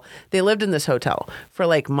hotel. They lived in this hotel for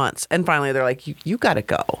like months. And finally they're like, you got to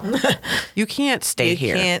go. You can't stay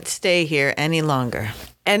here. You can't stay here any longer.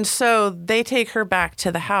 And so they take her back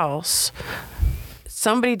to the house.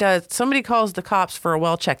 Somebody calls the cops for a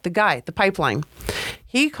well check. The guy, the pipeline,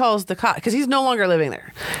 he calls the cops because he's no longer living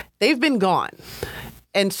there. They've been gone.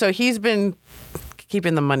 And so he's been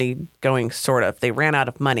keeping the money going, sort of. They ran out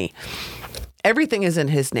of money. Everything is in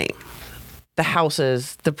his name. The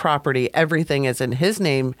houses, the property, everything is in his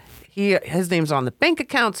name. His name's on the bank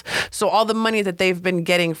accounts. So all the money that they've been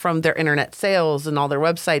getting from their internet sales and all their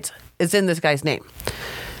websites is in this guy's name.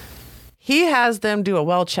 He has them do a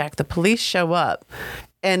well check. The police show up,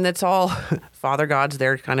 and it's all Father God's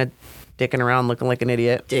there kind of dicking around, looking like an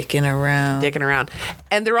idiot. Dicking around.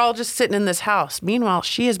 And they're all just sitting in this house. Meanwhile,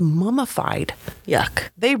 she is mummified.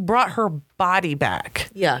 Yuck. They brought her body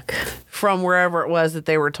back. Yuck. From wherever it was that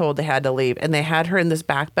they were told they had to leave. And they had her in this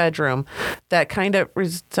back bedroom that kind of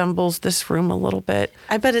resembles this room a little bit.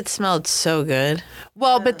 I bet it smelled so good.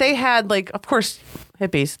 Well, but they had, like, of course,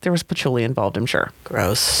 hippies. There was patchouli involved, I'm sure.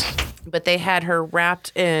 Gross. But they had her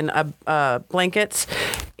wrapped in blankets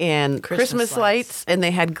and Christmas lights, and they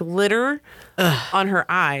had glitter on her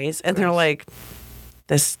eyes. And they're like,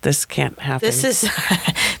 this can't happen. This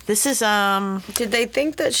is Did they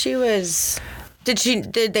think that she was?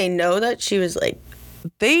 Did they know that she was like?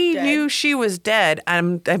 They dead? knew she was dead.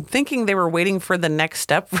 I'm thinking they were waiting for the next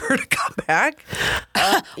step for her to come back.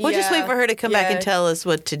 we'll just wait for her to come back and tell us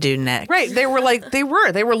what to do next. Right. They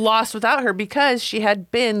were lost without her because she had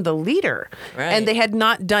been the leader. Right. And they had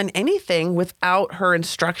not done anything without her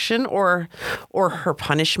instruction or her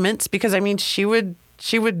punishments, because I mean she would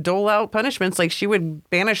dole out punishments. Like she would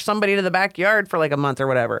banish somebody to the backyard for like a month or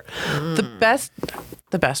whatever.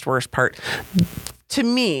 The worst part to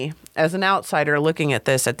me, as an outsider looking at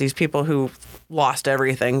this, at these people who lost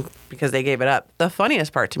everything because they gave it up, the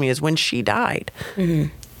funniest part to me is when she died.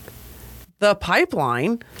 Mm-hmm. The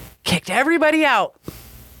pipeline kicked everybody out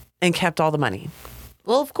and kept all the money.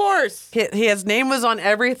 Well, of course. His name was on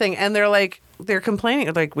everything, and they're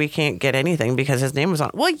complaining, like, we can't get anything because his name was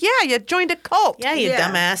on. Well, yeah, you joined a cult. Yeah, you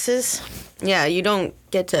dumbasses. Yeah, you don't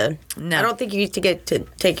get to. No. I don't think you get to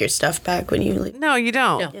take your stuff back when you leave. No, you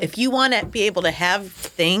don't. No. If you want to be able to have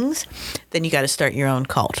things, then you got to start your own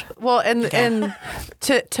cult. Well, and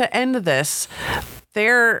to end this,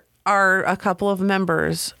 there are a couple of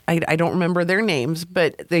members. I don't remember their names,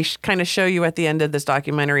 but they kind of show you at the end of this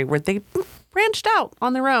documentary where they branched out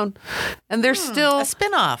on their own, and they're still a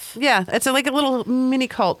spinoff. Yeah, it's like a little mini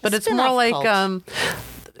cult, but it's more like cult.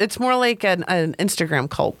 It's more like an Instagram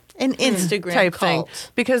cult. An Instagram type cult.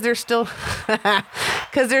 thing, because they're still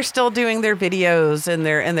doing their videos and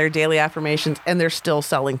their daily affirmations, and they're still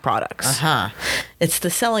selling products. It's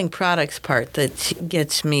the selling products part that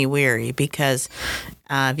gets me weary, because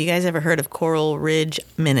have you guys ever heard of Coral Ridge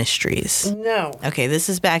Ministries? No. Okay, this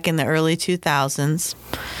is back in the early 2000s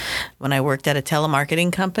when I worked at a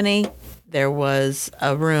telemarketing company. There was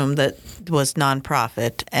a room that was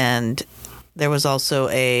nonprofit, and there was also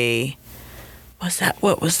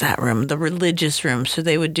what was that room? The religious room. So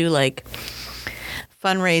they would do like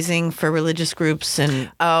fundraising for religious groups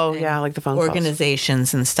and like the phone organizations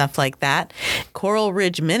calls and stuff like that. Coral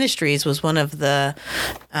Ridge Ministries was one of the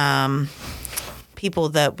people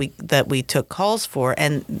that we took calls for,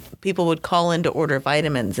 and people would call in to order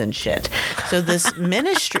vitamins and shit. So this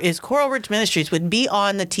ministry is Coral Ridge Ministries would be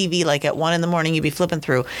on the TV like at 1 a.m. You'd be flipping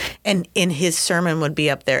through, and his sermon would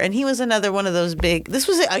be up there. And he was another one of those big. This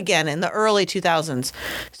was again in the early 2000s.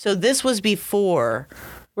 So this was before.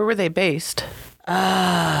 Where were they based?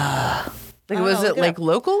 Was it like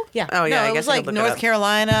local? Yeah. Oh yeah. No, I it guess was like North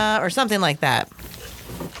Carolina or something like that.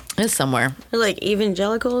 It's somewhere. Or like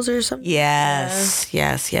evangelicals or something. Yes.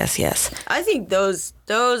 I think those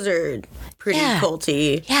are pretty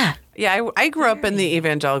culty. Yeah. Yeah, I grew up in the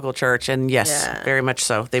evangelical church, and yes, very much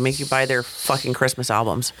so. They make you buy their fucking Christmas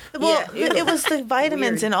albums. Well, it was the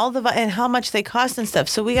vitamins and all and how much they cost and stuff.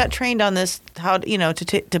 So we got trained on this, how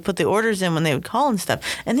to put the orders in when they would call and stuff.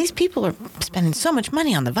 And these people are spending so much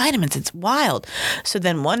money on the vitamins. It's wild. So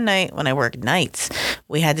then one night when I worked nights,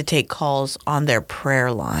 we had to take calls on their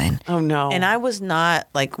prayer line. Oh, no. And I was not,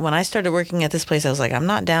 like, when I started working at this place, I was like, I'm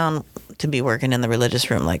not down to be working in the religious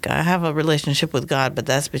room. Like, I have a relationship with God, but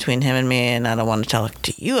that's between him and me, and I don't want to talk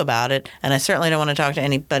to you about it. And I certainly don't want to talk to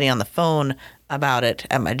anybody on the phone about it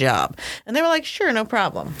at my job. And they were like, sure, no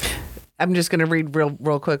problem. I'm just going to read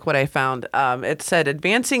real quick what I found. It said,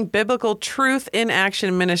 Advancing Biblical Truth in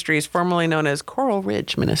Action Ministries, formerly known as Coral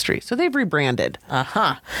Ridge Ministries. So they've rebranded.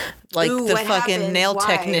 like Ooh, the what fucking happened? nail Why?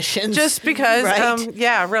 technicians. Just because, Right?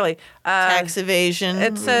 yeah, really. Tax evasion.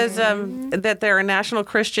 It says that they're a national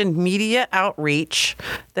Christian media outreach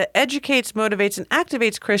that educates, motivates, and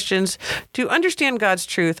activates Christians to understand God's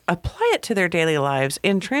truth, apply it to their daily lives,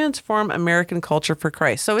 and transform American culture for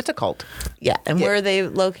Christ. So it's a cult. Yeah. And where are they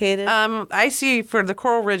located? I see for the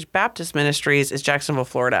Coral Ridge Baptist Ministries is Jacksonville,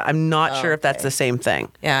 Florida. I'm not sure if that's the same thing.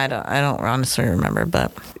 Yeah, I don't honestly remember,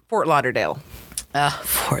 but Fort Lauderdale.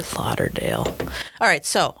 Fort Lauderdale. All right,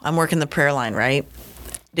 so I'm working the prayer line, right?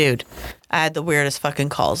 Dude, I had the weirdest fucking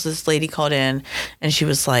calls. This lady called in and she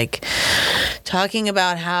was like talking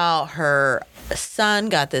about how her son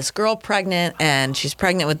got this girl pregnant and she's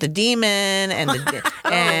pregnant with the demon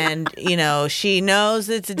and you know, she knows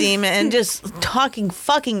it's a demon and just talking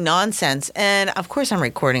fucking nonsense. And of course I'm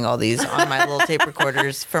recording all these on my little tape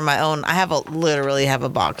recorders for my own. I have literally have a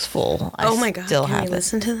box full. Oh my God. Still Can have you it.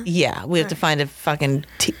 listen to them? Yeah, we have to find a fucking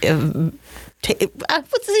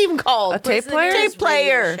what's it even called? A tape player? Tape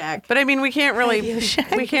player. But I mean, we can't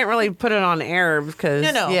really put it on air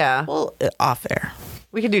because No. yeah, Well, off air.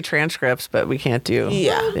 we can do transcripts, but we can't do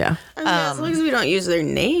Yeah. yeah. I mean, as long as we don't use their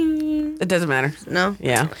name. It doesn't matter. No.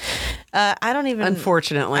 Yeah, I don't even.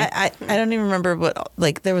 unfortunately. I don't even remember what,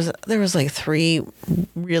 like, there was like 3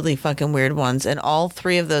 really fucking weird ones, and all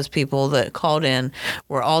 3 of those people that called in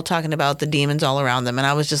were all talking about the demons all around them, and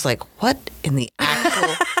I was just like, what in the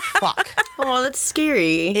actual fuck? Oh, that's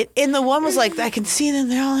scary. And the one was like, I can see them,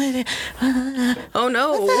 they're all Oh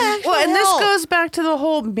no. Well, and this hell? goes back to the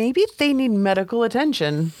whole maybe they need medical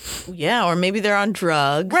attention. yeah, or maybe they're on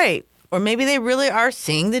drugs, Right. or maybe they really are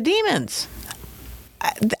seeing the demons.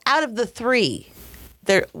 Out of the 3,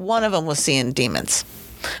 one of them was seeing demons.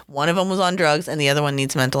 One of them was on drugs, and the other one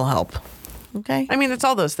needs mental help. Okay, I mean, it's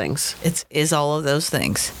all those things. it is all of those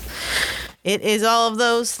things. It is all of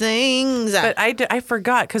those things. But I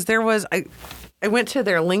forgot because there was I went to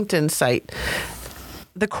their LinkedIn site,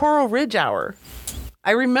 the Coral Ridge Hour.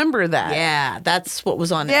 I remember that. yeah, that's what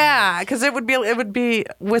was on it. Yeah, because it would be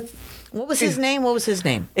with. What was his name? What was his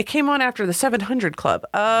name? It came on after the 700 Club.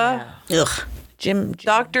 Ugh. Jim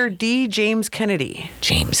Dr. D. James Kennedy.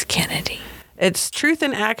 James Kennedy. Its Truth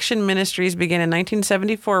in Action Ministries began in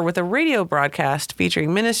 1974 with a radio broadcast featuring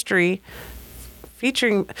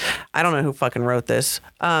I don't know who fucking wrote this.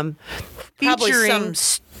 Probably Featuring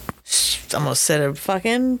almost said a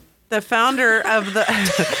fucking. the founder of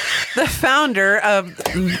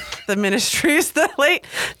the ministries, the late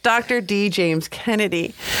Dr. D. James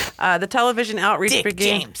Kennedy. The television outreach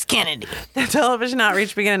began. James Kennedy. The television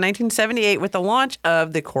outreach began in 1978 with the launch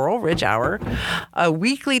of the Coral Ridge Hour, a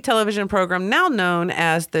weekly television program now known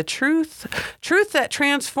as the Truth That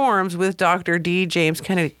Transforms with Dr. D. James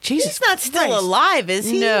Kennedy. Jesus, He's not still Christ. alive, is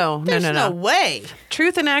he? No. There's no way.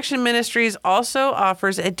 Truth in Action Ministries also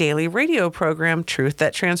offers a daily radio program, Truth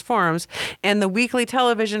That Transforms, and the weekly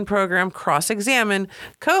television program, Cross Examine,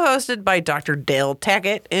 co-hosted by Dr. Dale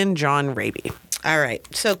Tackett and John Raby. All right.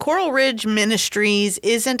 So Coral Ridge Ministries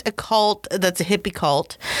isn't a cult that's a hippie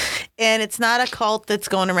cult, and it's not a cult that's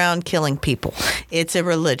going around killing people. It's a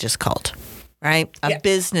religious cult, right? A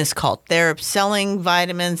business cult. They're selling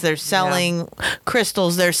vitamins. They're selling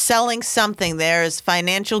crystals. They're selling something. There's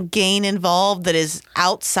financial gain involved that is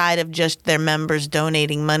outside of just their members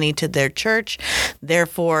donating money to their church.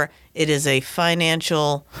 Therefore, it is a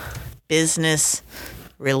financial business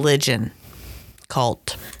religion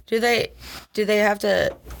cult. Do they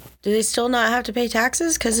still not have to pay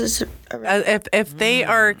taxes because it's If they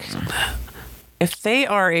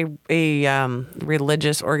are a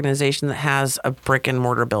religious organization that has a brick and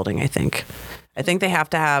mortar building, I think they have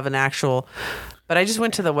to have an actual. But I just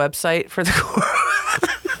went to the website for the.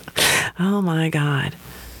 Oh my God!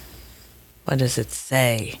 What does it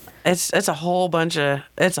say? It's a whole bunch of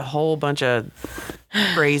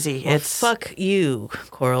crazy. Well, It's fuck you,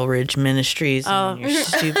 Coral Ridge Ministries, and your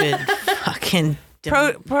stupid fucking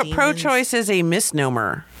demons. pro-choice is a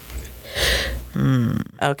misnomer.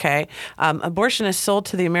 Okay. Abortion is sold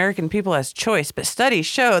to the American people as choice, but studies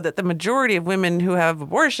show that the majority of women who have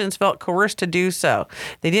abortions felt coerced to do so.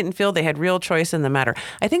 They didn't feel they had real choice in the matter.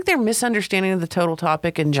 I think they're misunderstanding the total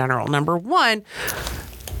topic in general. Number one,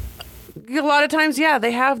 a lot of times,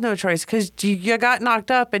 they have no choice because you got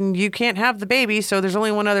knocked up and you can't have the baby, so there's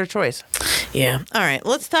only one other choice. Yeah. All right.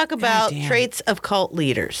 Let's talk about Goddamn. traits of cult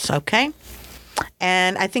leaders, okay?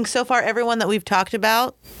 And I think so far, everyone that we've talked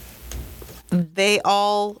about, they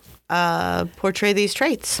all portray these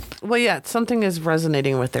traits. Well, something is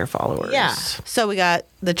resonating with their followers. Yeah. So we got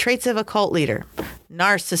the traits of a cult leader.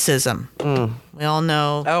 Narcissism. We all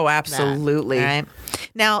know. Oh, absolutely. That, right?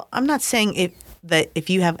 Now, I'm not saying if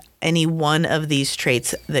you have any one of these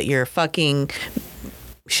traits that you're fucking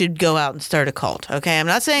should go out and start a cult. Okay, I'm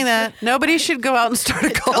not saying that. Nobody should go out and start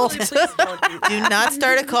a cult. Please don't do that. Do not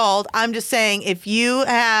start a cult. I'm just saying if you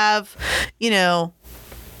have,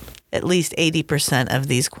 at least 80% of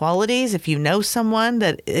these qualities, if you know someone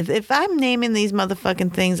that, if I'm naming these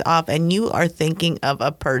motherfucking things off and you are thinking of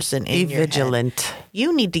a person in Be your vigilant. head,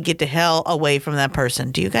 you need to get the hell away from that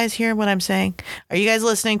person. Do you guys hear what I'm saying? Are you guys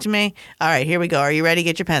listening to me? All right, here we go. Are you ready?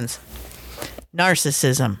 Get your pens.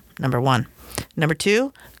 Narcissism, number 1. Number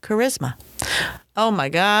 2, charisma. Oh my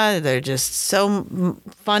God, they're just so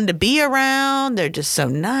fun to be around. They're just so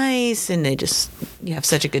nice, and you have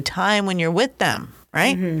such a good time when you're with them,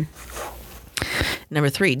 right? Number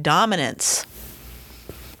 3, dominance.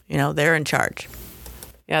 They're in charge.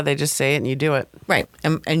 Yeah, they just say it and you do it. Right.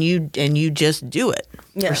 And you just do it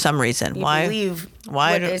Yeah. for some reason. You Why? believe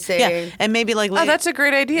Why? what they say. Yeah. And maybe like Oh, that's a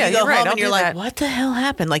great idea. you go You're right. home I'll and you're do like, that. what the hell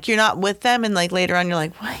happened? Like you're not with them, and like later on you're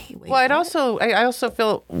like, wait. Well, I also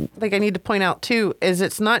feel like I need to point out too is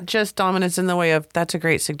it's not just dominance in the way of that's a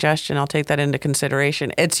great suggestion. I'll take that into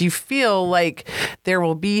consideration. It's you feel like there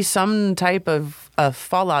will be some type of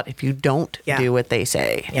fallout if you don't do what they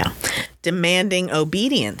say. Yeah. Demanding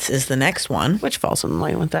obedience is the next one. Which falls in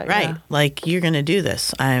line with that. Right. Yeah. Like, you're going to do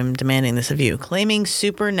this. I'm demanding this of you. Claiming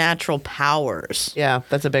supernatural powers. Yeah,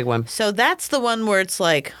 that's a big one. So that's the one where it's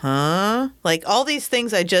like, huh? Like all these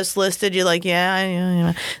things I just listed, you're like,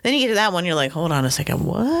 yeah. Then you get to that one, you're like, hold on a second,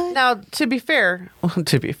 what? Now, to be fair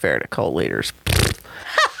to cult leaders,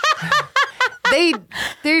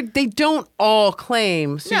 they don't all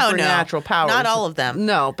claim supernatural powers. Not all of them.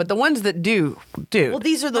 No, but the ones that do. Well,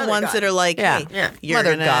 these are the Mother ones God. that are like, Yeah. hey, Yeah. you're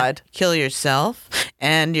Mother gonna God. kill yourself,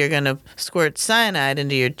 and you're gonna squirt cyanide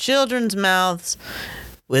into your children's mouths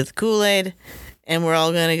with Kool-Aid, and we're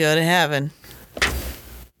all gonna go to heaven.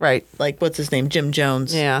 Right. Like, what's his name? Jim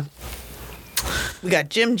Jones. Yeah. We got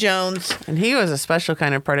Jim Jones. And he was a special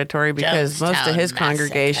kind of predatory because most of Jonestown his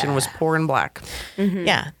congregation was Massacre. poor and black.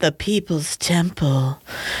 Yeah, the People's Temple.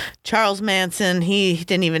 Charles Manson, he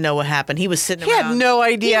didn't even know what happened. He was sitting He around. had no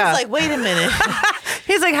idea. He was like, wait a minute.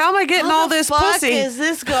 He's like, how am I getting How all the this fuck pussy? is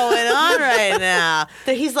this going on right now?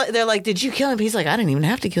 They're like, did you kill him? He's like, I didn't even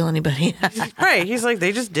have to kill anybody. Right. He's like,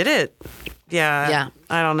 they just did it. Yeah. Yeah.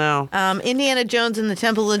 I don't know. Indiana Jones and the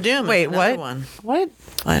Temple of Doom. is Wait, another what? One. What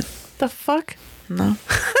What? the fuck? No.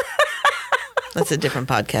 That's a different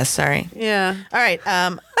podcast. Sorry. Yeah. All right.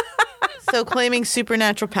 So claiming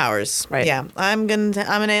supernatural powers. Right. Yeah. I'm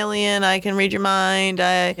an alien. I can read your mind.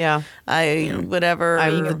 Whatever.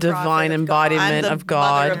 I'm the divine prophet of God. I'm embodiment the of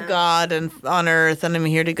God. mother of God and on earth, and I'm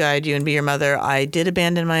here to guide you and be your mother. I did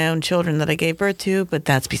abandon my own children that I gave birth to, but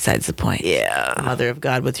that's besides the point. Yeah. Mother of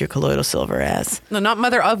God with your colloidal silver ass. No, not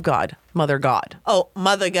mother of God. Mother God. Oh,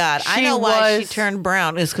 Mother God. I She know why she was- turned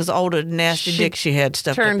brown. It's because all the nasty She dick she had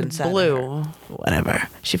stuffed up turned inside of blue. her. Whatever.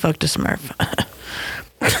 She fucked a Smurf.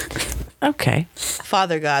 Okay.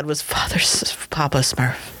 Father God was Papa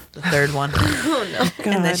Smurf, the third one. Oh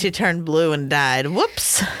no. And then she turned blue and died.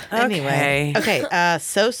 Whoops. Anyway. Okay.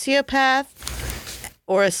 Sociopath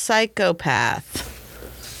or a psychopath?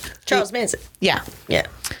 Charles Manson. Yeah. Yeah.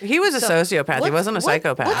 He was a sociopath. He wasn't a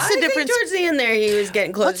psychopath. what's the I think difference? towards the end there he was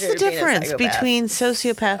getting closer What's the to being a difference psychopath. between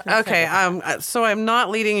sociopath and Okay, psychopath? so I'm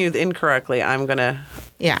not leading you incorrectly. I'm gonna.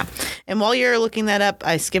 Yeah. And while you're looking that up,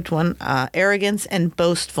 I skipped one. Arrogance and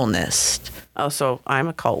boastfulness. Oh, so I'm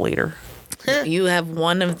a cult leader. You have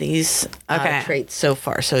one of these Okay. traits so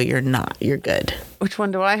far, so you're not. You're good. Which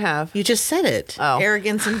one do I have? You just said it. Oh.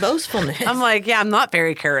 Arrogance and boastfulness. I'm like, yeah, I'm not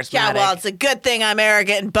very charismatic. yeah, well, it's a good thing I'm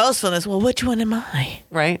arrogant and boastfulness. Well, which one am I?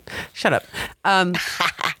 right. Shut up.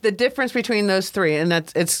 The difference between those three, and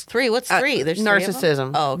it's Three. What's three? There's three of them?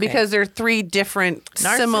 narcissism. Oh, okay. Because they're three different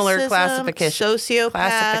similar Narcissism, sociopath,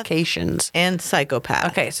 classifications. and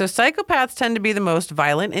psychopath. Okay, so psychopaths tend to be the most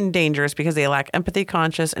violent and dangerous because they lack empathy,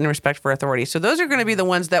 conscience, and respect for authority. So those are going to be the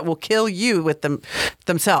ones that will kill you with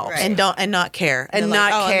themselves. Right. And not care. And they're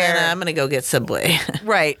like, not oh, care. And then I'm gonna go get Subway.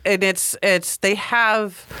 Right. And it's they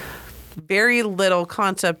have very little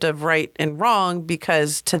concept of right and wrong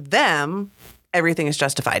because to them everything is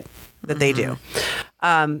justified that they do.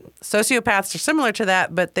 Sociopaths are similar to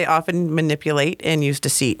that, but they often manipulate and use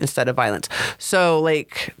deceit instead of violence. So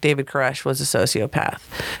like David Koresh was a sociopath.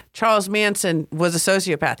 Charles Manson was a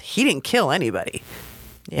sociopath. He didn't kill anybody.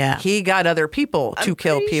 Yeah. He got other people to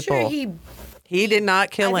kill Pretty people. Sure He did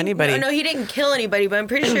not kill anybody. No, he didn't kill anybody, but I'm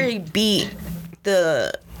pretty sure he beat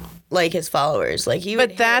his followers. Like he.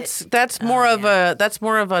 But that's more of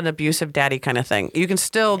an abusive daddy kind of thing. You can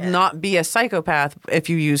still not be a psychopath if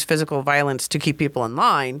you use physical violence to keep people in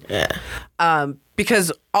line. Yeah.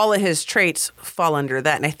 because all of his traits fall under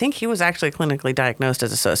that. And I think he was actually clinically diagnosed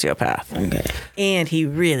as a sociopath. Okay. And he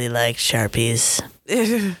really liked Sharpies.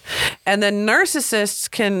 And then narcissists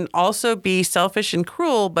can also be selfish and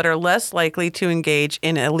cruel, but are less likely to engage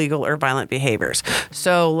in illegal or violent behaviors.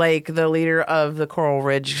 So, like the leader of the Coral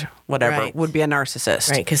Ridge, whatever, Right. would be a narcissist.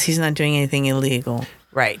 Right, because he's not doing anything illegal.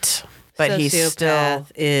 Right. But he's Sociopath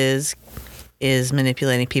still is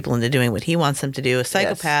manipulating people into doing what he wants them to do. A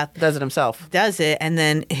psychopath does it himself. does it, and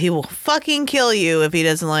then he will fucking kill you if he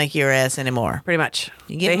doesn't like your ass anymore. Pretty much.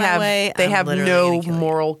 You get my way, they I'm have literally no gonna kill you.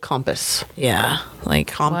 moral compass. Yeah. Like,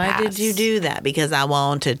 Compass. why did you do that? Because I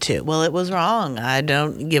wanted to. Well, it was wrong. I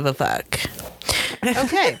don't give a fuck.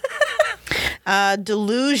 Okay.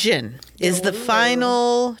 Delusion is the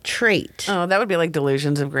final trait. Oh, that would be like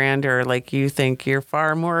delusions of grandeur. Like you think you're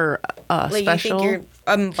far more Like special. you think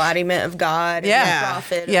you're embodiment of God, Yeah. and a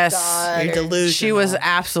prophet Yes. of God. You're or- delusional. She was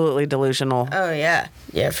absolutely delusional. Oh yeah,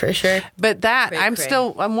 yeah, for sure. But that Cray, I'm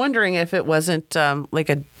cray. I'm wondering if it wasn't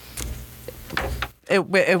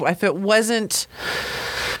if it wasn't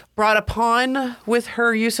brought upon with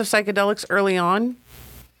her use of psychedelics early on.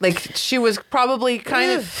 Like she was probably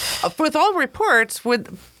kind of, with all reports,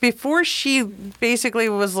 before she basically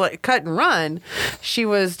was like cut and run, she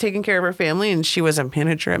was taking care of her family and she was a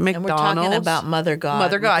manager at And McDonald's. we're talking about Mother God.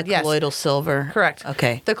 Mother with God, the yes. colloidal silver. Correct.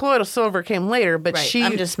 Okay. The colloidal silver came later, but Right. she.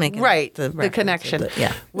 I'm just making right the the reference connection. of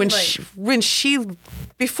yeah. When she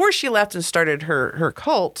before she left and started her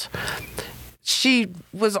cult, she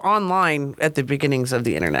was online at the beginnings of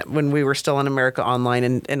the internet when we were still in America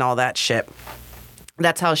Online and all that shit.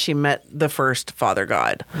 That's how she met the first Father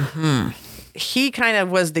God. Mm-hmm. He kind of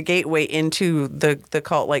was the gateway into the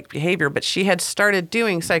cult-like behavior, but she had started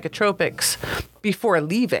doing psychotropics before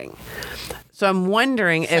leaving. So I'm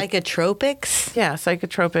wondering if... Psychotropics, Yeah,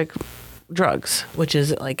 psychotropic drugs. which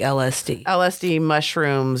is like LSD. LSD,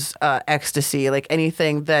 mushrooms, ecstasy, like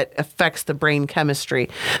anything that affects the brain chemistry.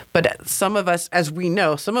 But some of us, as we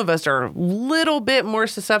know, some of us are a little bit more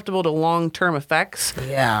susceptible to long-term effects.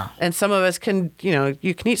 Yeah. And some of us can,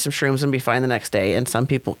 you can eat some shrooms and be fine the next day, and some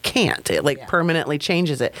people can't. It permanently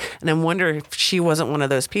changes it. And I wonder if she wasn't one of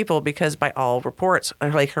those people, because by all reports,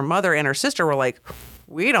 like her mother and her sister were like,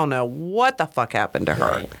 we don't know what the fuck happened to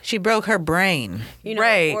her. She broke her brain.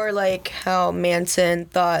 Right. Or like how Manson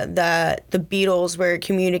thought that the Beatles were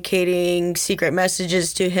communicating secret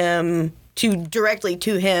messages to him, directly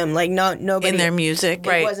to him, like nobody In their music. It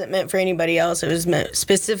Right. wasn't meant for anybody else. It was meant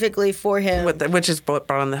specifically for him. Which is what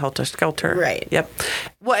brought on the Helter Skelter. Right. Yep.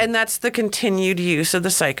 Well, and that's the continued use of the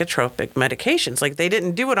psychotropic medications. Like they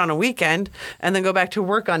didn't do it on a weekend and then go back to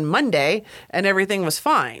work on Monday and everything was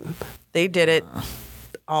fine. They did it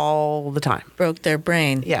all the time. Broke their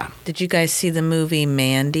brain. Yeah. Did you guys see the movie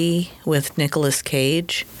Mandy with Nicolas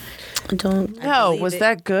Cage? Don't. No, believe was it-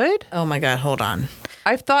 that good? Oh my God, hold on.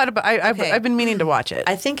 I've thought about. Okay. I've been meaning to watch it.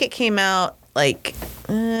 I think it came out like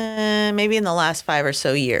maybe in the last 5 or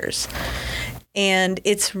so years. And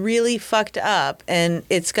it's really fucked up, and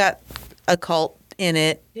it's got a cult in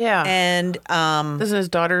it. Yeah. And Doesn't his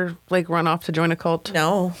daughter like run off to join a cult?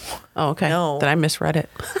 no, Oh, okay. No. Then I misread it.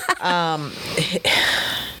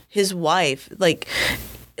 his wife, like,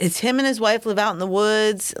 it's him and his wife live out in the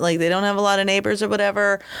woods. Like, they don't have a lot of neighbors or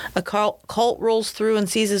whatever. A cult rolls through and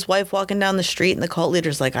sees his wife walking down the street, and the cult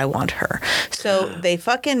leader's like, I want her. So they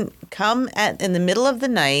fucking come in the middle of the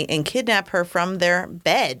night and kidnap her from their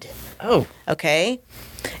bed. Oh. Okay.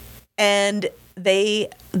 And the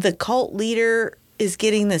cult leader is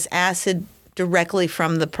getting this acid directly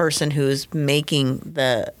from the person who's making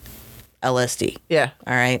the LSD. Yeah.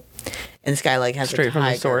 All right. And this guy like has Straight a from the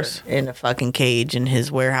tiger source. in a fucking cage in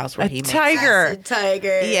his warehouse where A he makes tiger.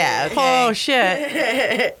 Tiger. Yeah. Okay. Oh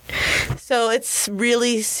shit. So it's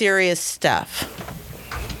really serious stuff.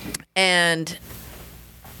 And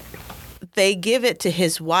they give it to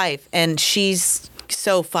his wife, and she's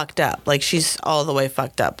so fucked up. Like, she's all the way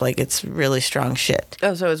fucked up. Like, it's really strong shit.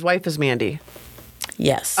 Oh, so his wife is Mandy.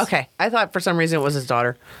 Yes. Okay. I thought for some reason it was his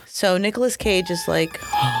daughter. So Nicolas Cage is like,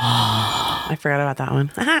 I forgot about that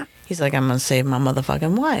one. he's like, I'm going to save my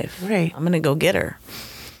motherfucking wife. Right. I'm going to go get her.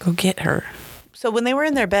 Go get her. So when they were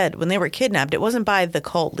in their bed, when they were kidnapped, it wasn't by the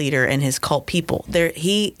cult leader and his cult people.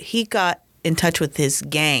 He got in touch with his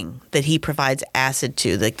gang that he provides acid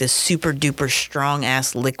to, like this super duper strong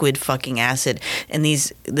ass liquid fucking acid. And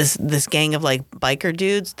this gang of like biker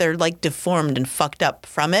dudes, they're like deformed and fucked up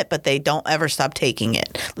from it, but they don't ever stop taking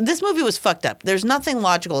it. This movie was fucked up. There's nothing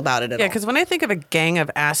logical about it at Yeah, all. because when I think of a gang of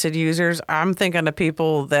acid users, I'm thinking of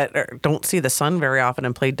people that don't see the sun very often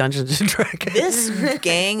and play Dungeons and Dragons. This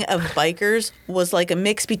gang of bikers was like a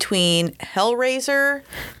mix between Hellraiser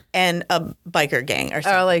and a biker gang or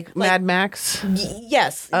something. Oh, like Mad Max?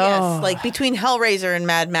 Yes, Oh. yes. Like between Hellraiser and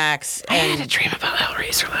Mad Max. I had And a dream about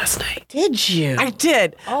Hellraiser last night. did you? I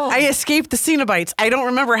did. Oh. I escaped the Cenobites. I don't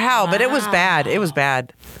remember how, but it was bad. It was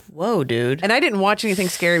bad. Whoa, dude. And I didn't watch anything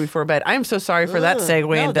scary before bed. I'm so sorry for that segue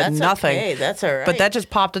No, into that's nothing. okay. That's all right. But that just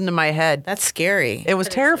popped into my head. that's scary. It was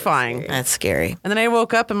terrifying. That's scary. And then I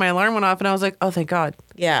woke up and my alarm went off and I was like, oh, thank God.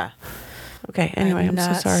 Yeah. Okay, anyway, I'm so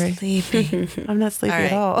not sorry. Sleepy. I'm not sleepy All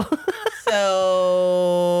right. at all.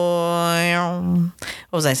 So,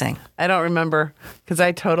 what was I saying? I don't remember because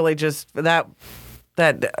I totally just, that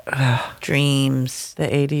Dreams. the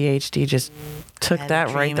ADHD just took Had a that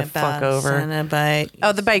right dream the fuck about over. Cenobite.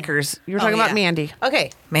 Oh, the bikers. You were talking yeah. about Mandy. Okay,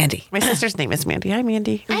 Mandy. My sister's name is Mandy. Hi,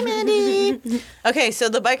 Mandy. Hi, Mandy. Okay, so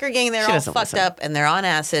the biker gang, they're She all doesn't fucked listen. up and they're on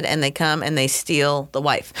acid and they come and they steal the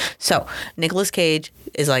wife. So Nicolas Cage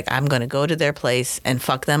is like, I'm going to go to their place and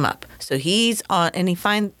fuck them up. So he's on and he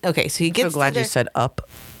finds, okay, so he I'm gets so glad to their, you said up.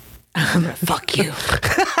 fuck you.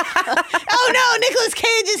 Oh no, Nicolas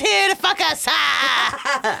Cage is here to fuck us.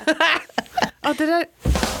 Ah! Oh, did I?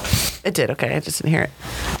 It did. Okay, I just didn't hear it.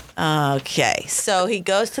 Okay, so he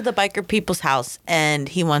goes to the biker people's house and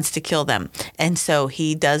he wants to kill them. And so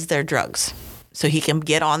he does their drugs so he can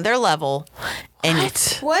get on their level. And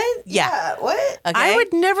What? Yeah. What? Okay? I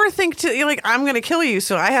would never think to, like, I'm going to kill you,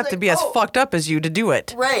 so I have to be as oh. fucked up as you to do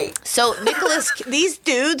it. Right. So these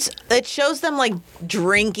dudes, it shows them like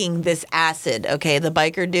drinking this acid, okay, the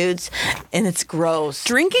biker dudes, and it's gross.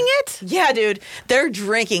 Drinking it? Yeah, dude, they're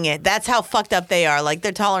drinking it. That's how fucked up they are. Like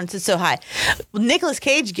their tolerance is so high. Nicolas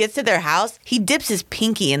Cage gets to their house, he dips his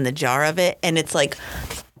pinky in the jar of it, and it's like,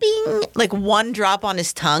 bing, like one drop on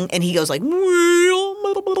his tongue, and he goes like,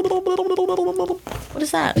 what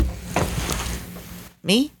is that?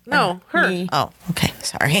 Me? No, her. Me. Oh, okay.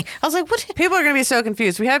 Sorry. I was like, what? People are going to be so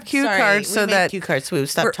confused. We have cue Sorry, cards we so made that cue cards so we would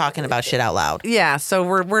stop talking about shit out loud. yeah, so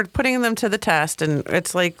we're putting them to the test, and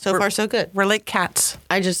it's like So we're- far, so good. We're like cats.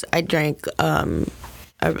 I drank a some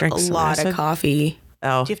lot acid? of coffee.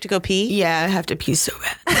 Oh, Do you have to go pee? Yeah, I have to pee so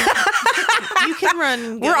bad. You can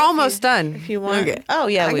run. we're almost done. If you want. Okay. Oh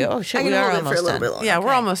yeah, I we. can- Oh shit, I we can are hold it for a almost little done. bit longer. Yeah,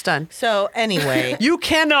 we're almost done. So anyway, You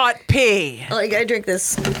cannot pee. Like I drink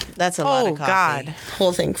this that's a lot Oh of coffee. God.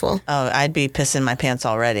 whole thing full. Oh, I'd be pissing my pants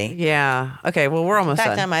already. Yeah. Okay. Well, we're In almost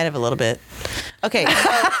fact, I done. might have a little bit. Okay. So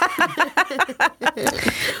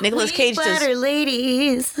Nicolas Cage does.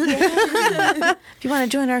 ladies. If you want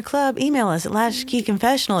to join our club, email us at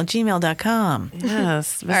latchkeyconfessional@gmail.com.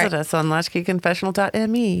 Yes. Visit right. us on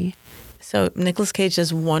latchkeyconfessional.me. So Nicolas Cage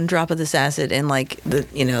does one drop of this acid and like the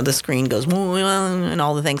screen goes and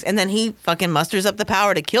all the things. And then he fucking musters up the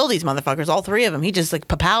power to kill these motherfuckers, all three of them. He just like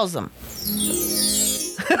pows them.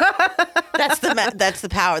 That's the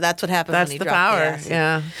power. That's what happens That's when he the drops power. acid.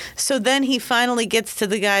 Yeah. So then he finally gets to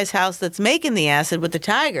the guy's house that's making the acid with the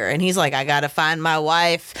tiger. And he's like, I got to find my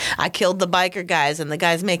wife. I killed the biker guys. And the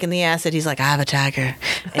guy's making the acid. He's like, I have a tiger.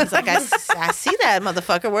 And he's like, I see that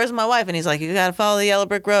motherfucker. Where's my wife? And he's like, you got to follow the yellow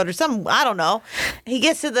brick road or something. I don't know. He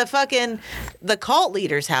gets to the cult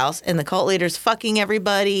leader's house. And the cult leader's fucking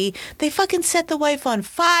everybody. They fucking set the wife on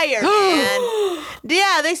fire, man.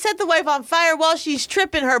 Yeah, they set the wife on fire while she's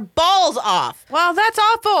tripping her balls off. Well, that's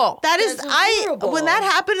awful. That is, That's horrible. when that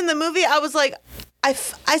happened in the movie, I was like, I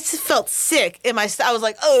felt sick in my. I was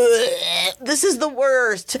like, oh, this is the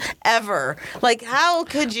worst ever. Like, how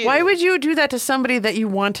could you? Why would you do that to somebody that you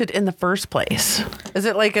wanted in the first place? Is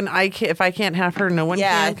it like if I can't have her, no one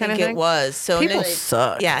Yeah, can I kind of think thing? it was. So People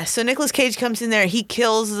suck. Yeah, so Nicolas Cage comes in there. He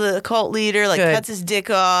kills the cult leader, like Good. cuts his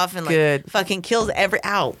dick off, and like Good. fucking kills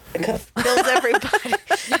kills everybody.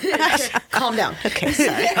 Calm down. Okay,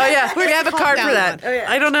 sorry. Oh yeah, we have a card down for that. one. Oh, yeah.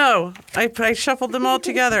 I don't know. I shuffled them all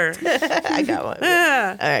together. I got one.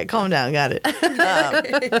 Yeah. All right, calm down. Got it.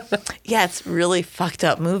 Yeah, it's really fucked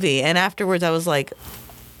up movie. And afterwards, I was like,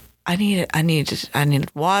 I need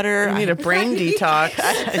water. I need a brain detox.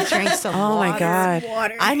 I drank some Oh water. my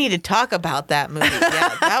God. I need to talk about that movie.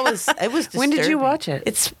 Yeah, it was disturbing. When did you watch it?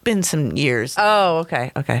 It's been some years. Oh,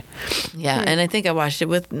 okay. Yeah, and I think I watched it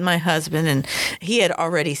with my husband, and he had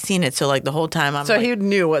already seen it. So like the whole time, I'm So like, he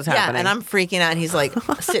knew what was happening. yeah, and I'm freaking out. And he's like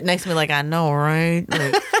sitting next to me, like, I know, right?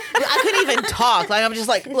 Like, I couldn't even talk. Like I'm just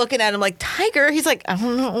like looking at him, like Tiger. He's like, I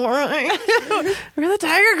don't know, right? Where did the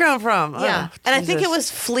tiger come from? Yeah, Oh, and I think it Jesus.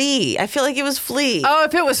 was Flea. I feel like it was Flea. Oh,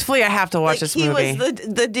 if it was Flea, I have to watch Like, this he movie. was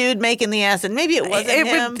the dude making the acid. Maybe it wasn't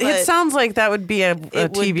him. It but sounds like that would be a it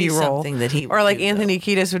would TV be role. something that he would or like do, Anthony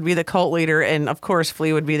Kiedis would be the cult leader, and of course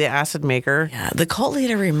Flea would be the acid maker. yeah, the cult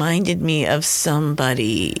leader reminded me of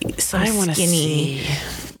somebody. Some I want to skinny.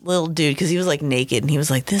 see. little dude because he was like naked and he was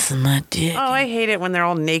like, "This is my dick." Oh, I hate it when they're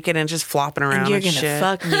all naked and just flopping around. and you're and gonna shit.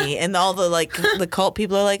 fuck me, and all the like the cult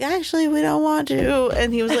people are like, "Actually, we don't want to,"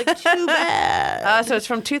 and he was like, "Too bad." So it's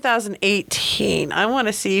from 2018. I want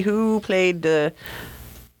to see who played the.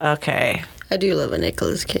 Okay. I do love a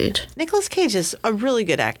Nicolas Cage. Nicolas Cage is a really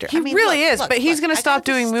good actor. He really is, but he's going going to stop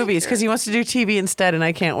doing movies because he wants to do TV instead, and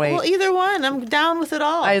I can't wait. Well, either one, I'm down with it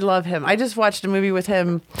all. I love him. I just watched a movie with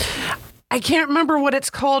him. I can't remember what it's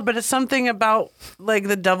called, but it's something about like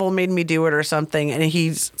the devil made me do it or something. And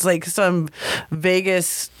he's like some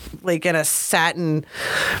Vegas, like in a satin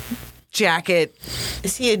jacket.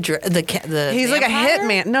 Is he the He's like a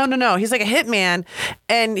vampire? hitman. No. He's like a hitman,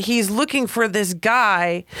 and he's looking for this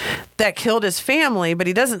guy that killed his family, but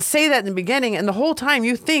he doesn't say that in the beginning. And the whole time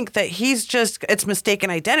you think that it's mistaken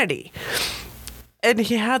identity. And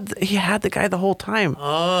he had the guy the whole time.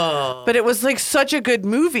 Oh. But it was like such a good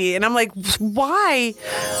movie, and I'm like, why?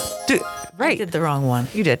 I did the wrong one.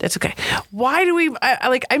 You did. It's okay. Why do we?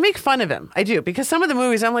 I make fun of him. I do, because some of the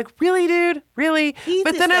movies I'm like, really, dude, really.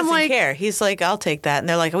 But then I'm like, care. He's like, I'll take that, and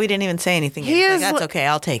they're like, we didn't even say anything. He's like, that's okay.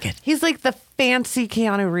 I'll take it. He's like the fancy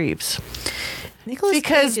Keanu Reeves. Nicolas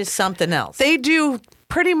Cage is something else. They do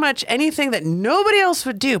pretty much anything that nobody else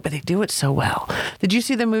would do, but they do it so well. Did you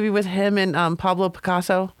see the movie with him and Pablo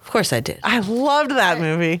Picasso? Of course I did. I loved that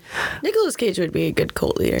movie. Nicolas Cage would be a good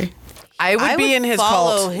cult leader. I would be in his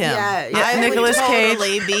follow cult. him. Yeah, I Nicolas would Cage.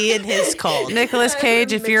 totally be in his cult. Nicolas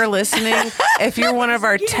Cage, if you're listening, if you're one of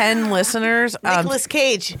our 10 listeners, Nicolas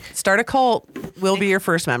Cage, start a cult. We'll be your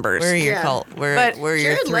first members. we're your Yeah. cult. But We're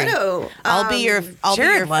your Jared three. Leto. I'll be your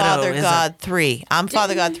Jared Leto Father is God 3. I'm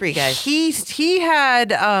Father God 3, guys. He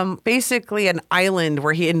had basically an island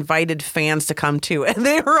where he invited fans to come to, and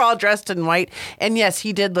they were all dressed in white. And yes,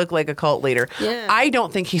 he did look like a cult leader. Yeah. I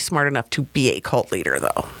don't think he's smart enough to be a cult leader,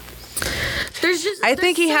 though. I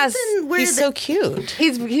think he has- He's so cute.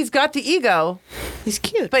 He's got the ego, He's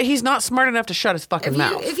cute. but he's not smart enough to shut his fucking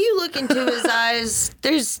mouth. If you look into his eyes,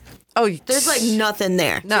 there's like nothing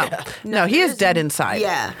there. No, he is dead inside.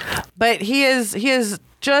 Yeah. But he is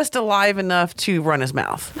just alive enough to run his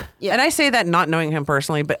mouth. Yeah. And I say that not knowing him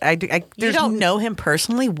personally, but you there's don't know him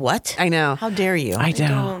personally? What? I know. How dare you? I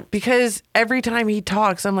don't. Because every time he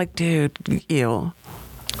talks, I'm like, dude, you.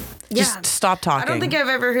 Just stop talking. I don't think I've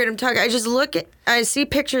ever heard him talk. I just I see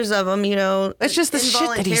pictures of him, It's just the shit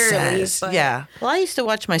that he involuntarily, says. but- Yeah. Well, I used to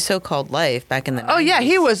watch My So-Called Life back in the 90s. Oh, yeah.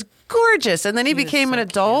 He was gorgeous. And then he became so an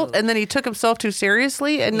adult, cute. and then he took himself too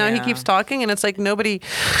seriously, and now he Yeah. keeps talking, and it's like, nobody,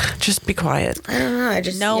 just be quiet. I don't know. I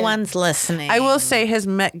just No one's listening. I will say his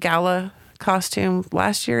Met Gala costume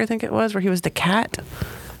last year, I think it was, where he was the cat,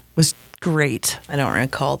 was great. I don't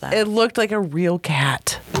recall that. It looked like a real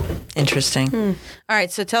cat. Interesting. All right,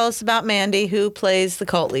 so tell us about Mandy, who plays the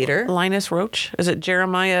cult leader. Linus Roach? Is it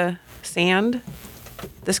Jeremiah Sand?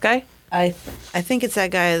 This guy? I think it's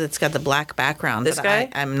that guy that's got the black background. This but guy?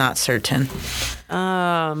 I'm not certain.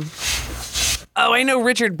 Oh, I know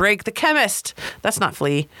Richard Brake, the chemist. That's not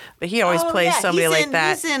Flea, but he always plays somebody like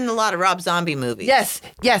that. He's in a lot of Rob Zombie movies.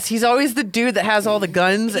 Yes. He's always the dude that has all the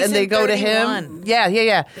guns, He's and they in go to 31. him.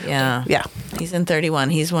 Yeah. Yeah. He's in 31.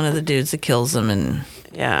 He's one of the dudes that kills them, and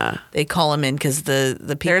Yeah. they call him in because the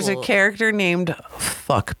people. There's a character named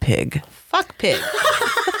Fuck Pig. Fuck Pig.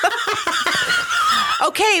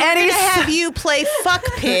 Okay, we're going to have you play Fuck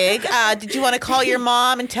Pig. Did you want to call your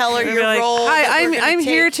mom and tell her your role? Hi, that we're gonna I'm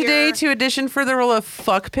here take today to audition for the role of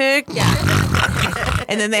Fuck Pig. Yeah.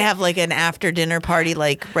 And then they have like an after dinner party,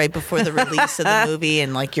 like right before the release of the movie,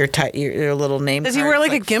 and like your little name. Does he card. wear,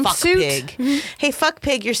 It's like, a gimp Fuck suit? Pig. Hey, Fuck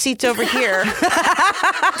Pig, your seat's over here.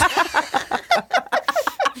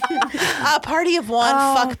 A party of one,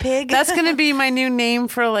 Fuck Pig. That's going to be my new name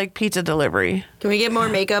for like pizza delivery. Can we get more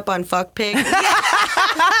makeup on Fuck Pig?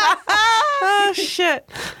 Oh shit.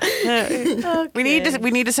 We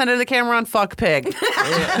need to center the camera on Fuck Pig.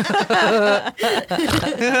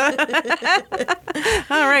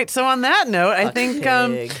 All right. So on that note, I think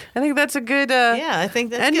that's a good I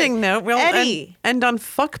think that's ending good. note. We'll Eddie. end on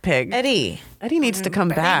Fuck Pig. Eddie. Eddie needs to come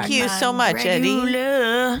back. Thank you so much, Eddie.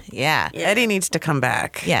 Regular. Yeah. Eddie needs to come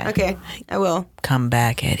back. Yeah. Okay, I will. Come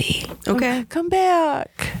back, Eddie. Okay. Come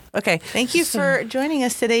back. Okay. Thank you for joining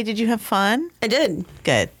us today. Did you have fun? I did.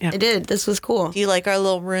 Good. I did. This was cool. Do you like our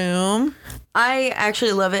little room? I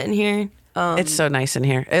actually love it in here. It's so nice in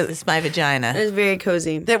here. It's my vagina. It's very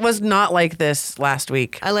cozy. It was not like this last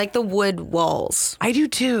week. I like the wood walls. I do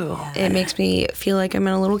too. It makes me feel like I'm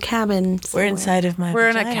in a little cabin. We're inside of my We're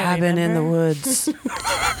in a vagina, cabin in the remember? woods.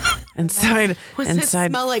 Inside. What's it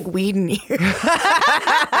smell like weed in here?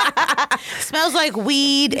 Smells like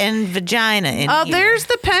weed and vagina in Oh, here. there's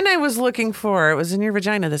the pen I was looking for. It was in your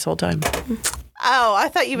vagina this whole time. Oh, I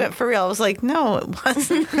thought you meant for real. I was like, no, it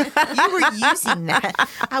wasn't. You were using that.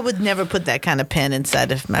 I would never put that kind of pen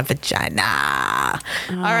inside of my vagina.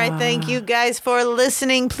 All right. Thank you guys for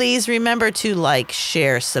listening. Please remember to like,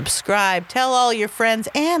 share, subscribe, tell all your friends,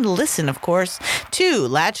 and listen, of course, to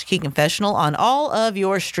Latchkey Confessional on all of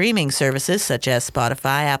your streaming services such as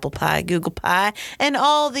Spotify, Apple Pie, Google Pie, and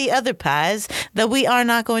all the other pies that we are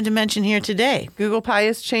not going to mention here today. Google Pie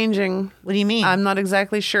is changing. What do you mean? I'm not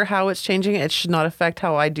exactly sure how it's changing. It should not affect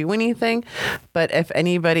how I do anything. But if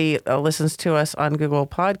anybody listens to us on Google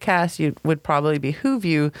Podcasts, it would probably behoove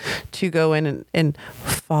you to go in and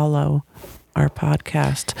follow our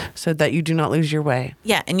podcast so that you do not lose your way.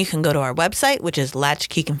 Yeah, and you can go to our website, which is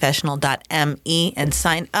latchkeyconfessional.me, and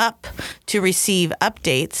sign up to receive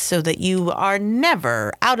updates so that you are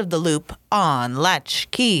never out of the loop on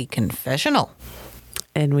Latchkey Confessional.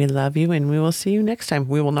 And we love you, and we will see you next time.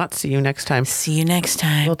 We will not see you next time. See you next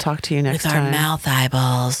time. We'll talk to you next with time. With our mouth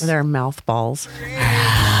eyeballs. With our mouth balls.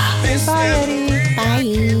 Bye, Eddie. Bye.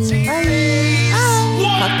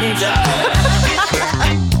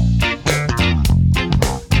 Bye.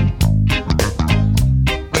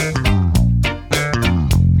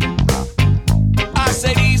 I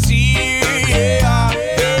said he's here, yeah,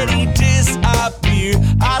 then he disappear.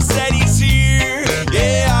 I said he's here,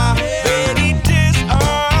 yeah, then he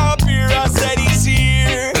disappear. I said he's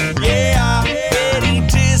here, yeah, then he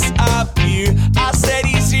disappear. I said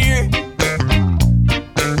he's here.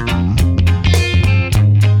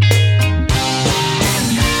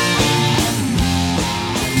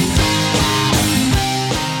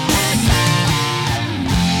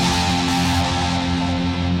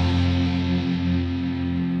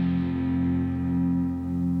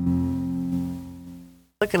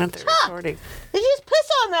 Looking at the recording. Did you just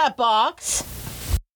piss on that box?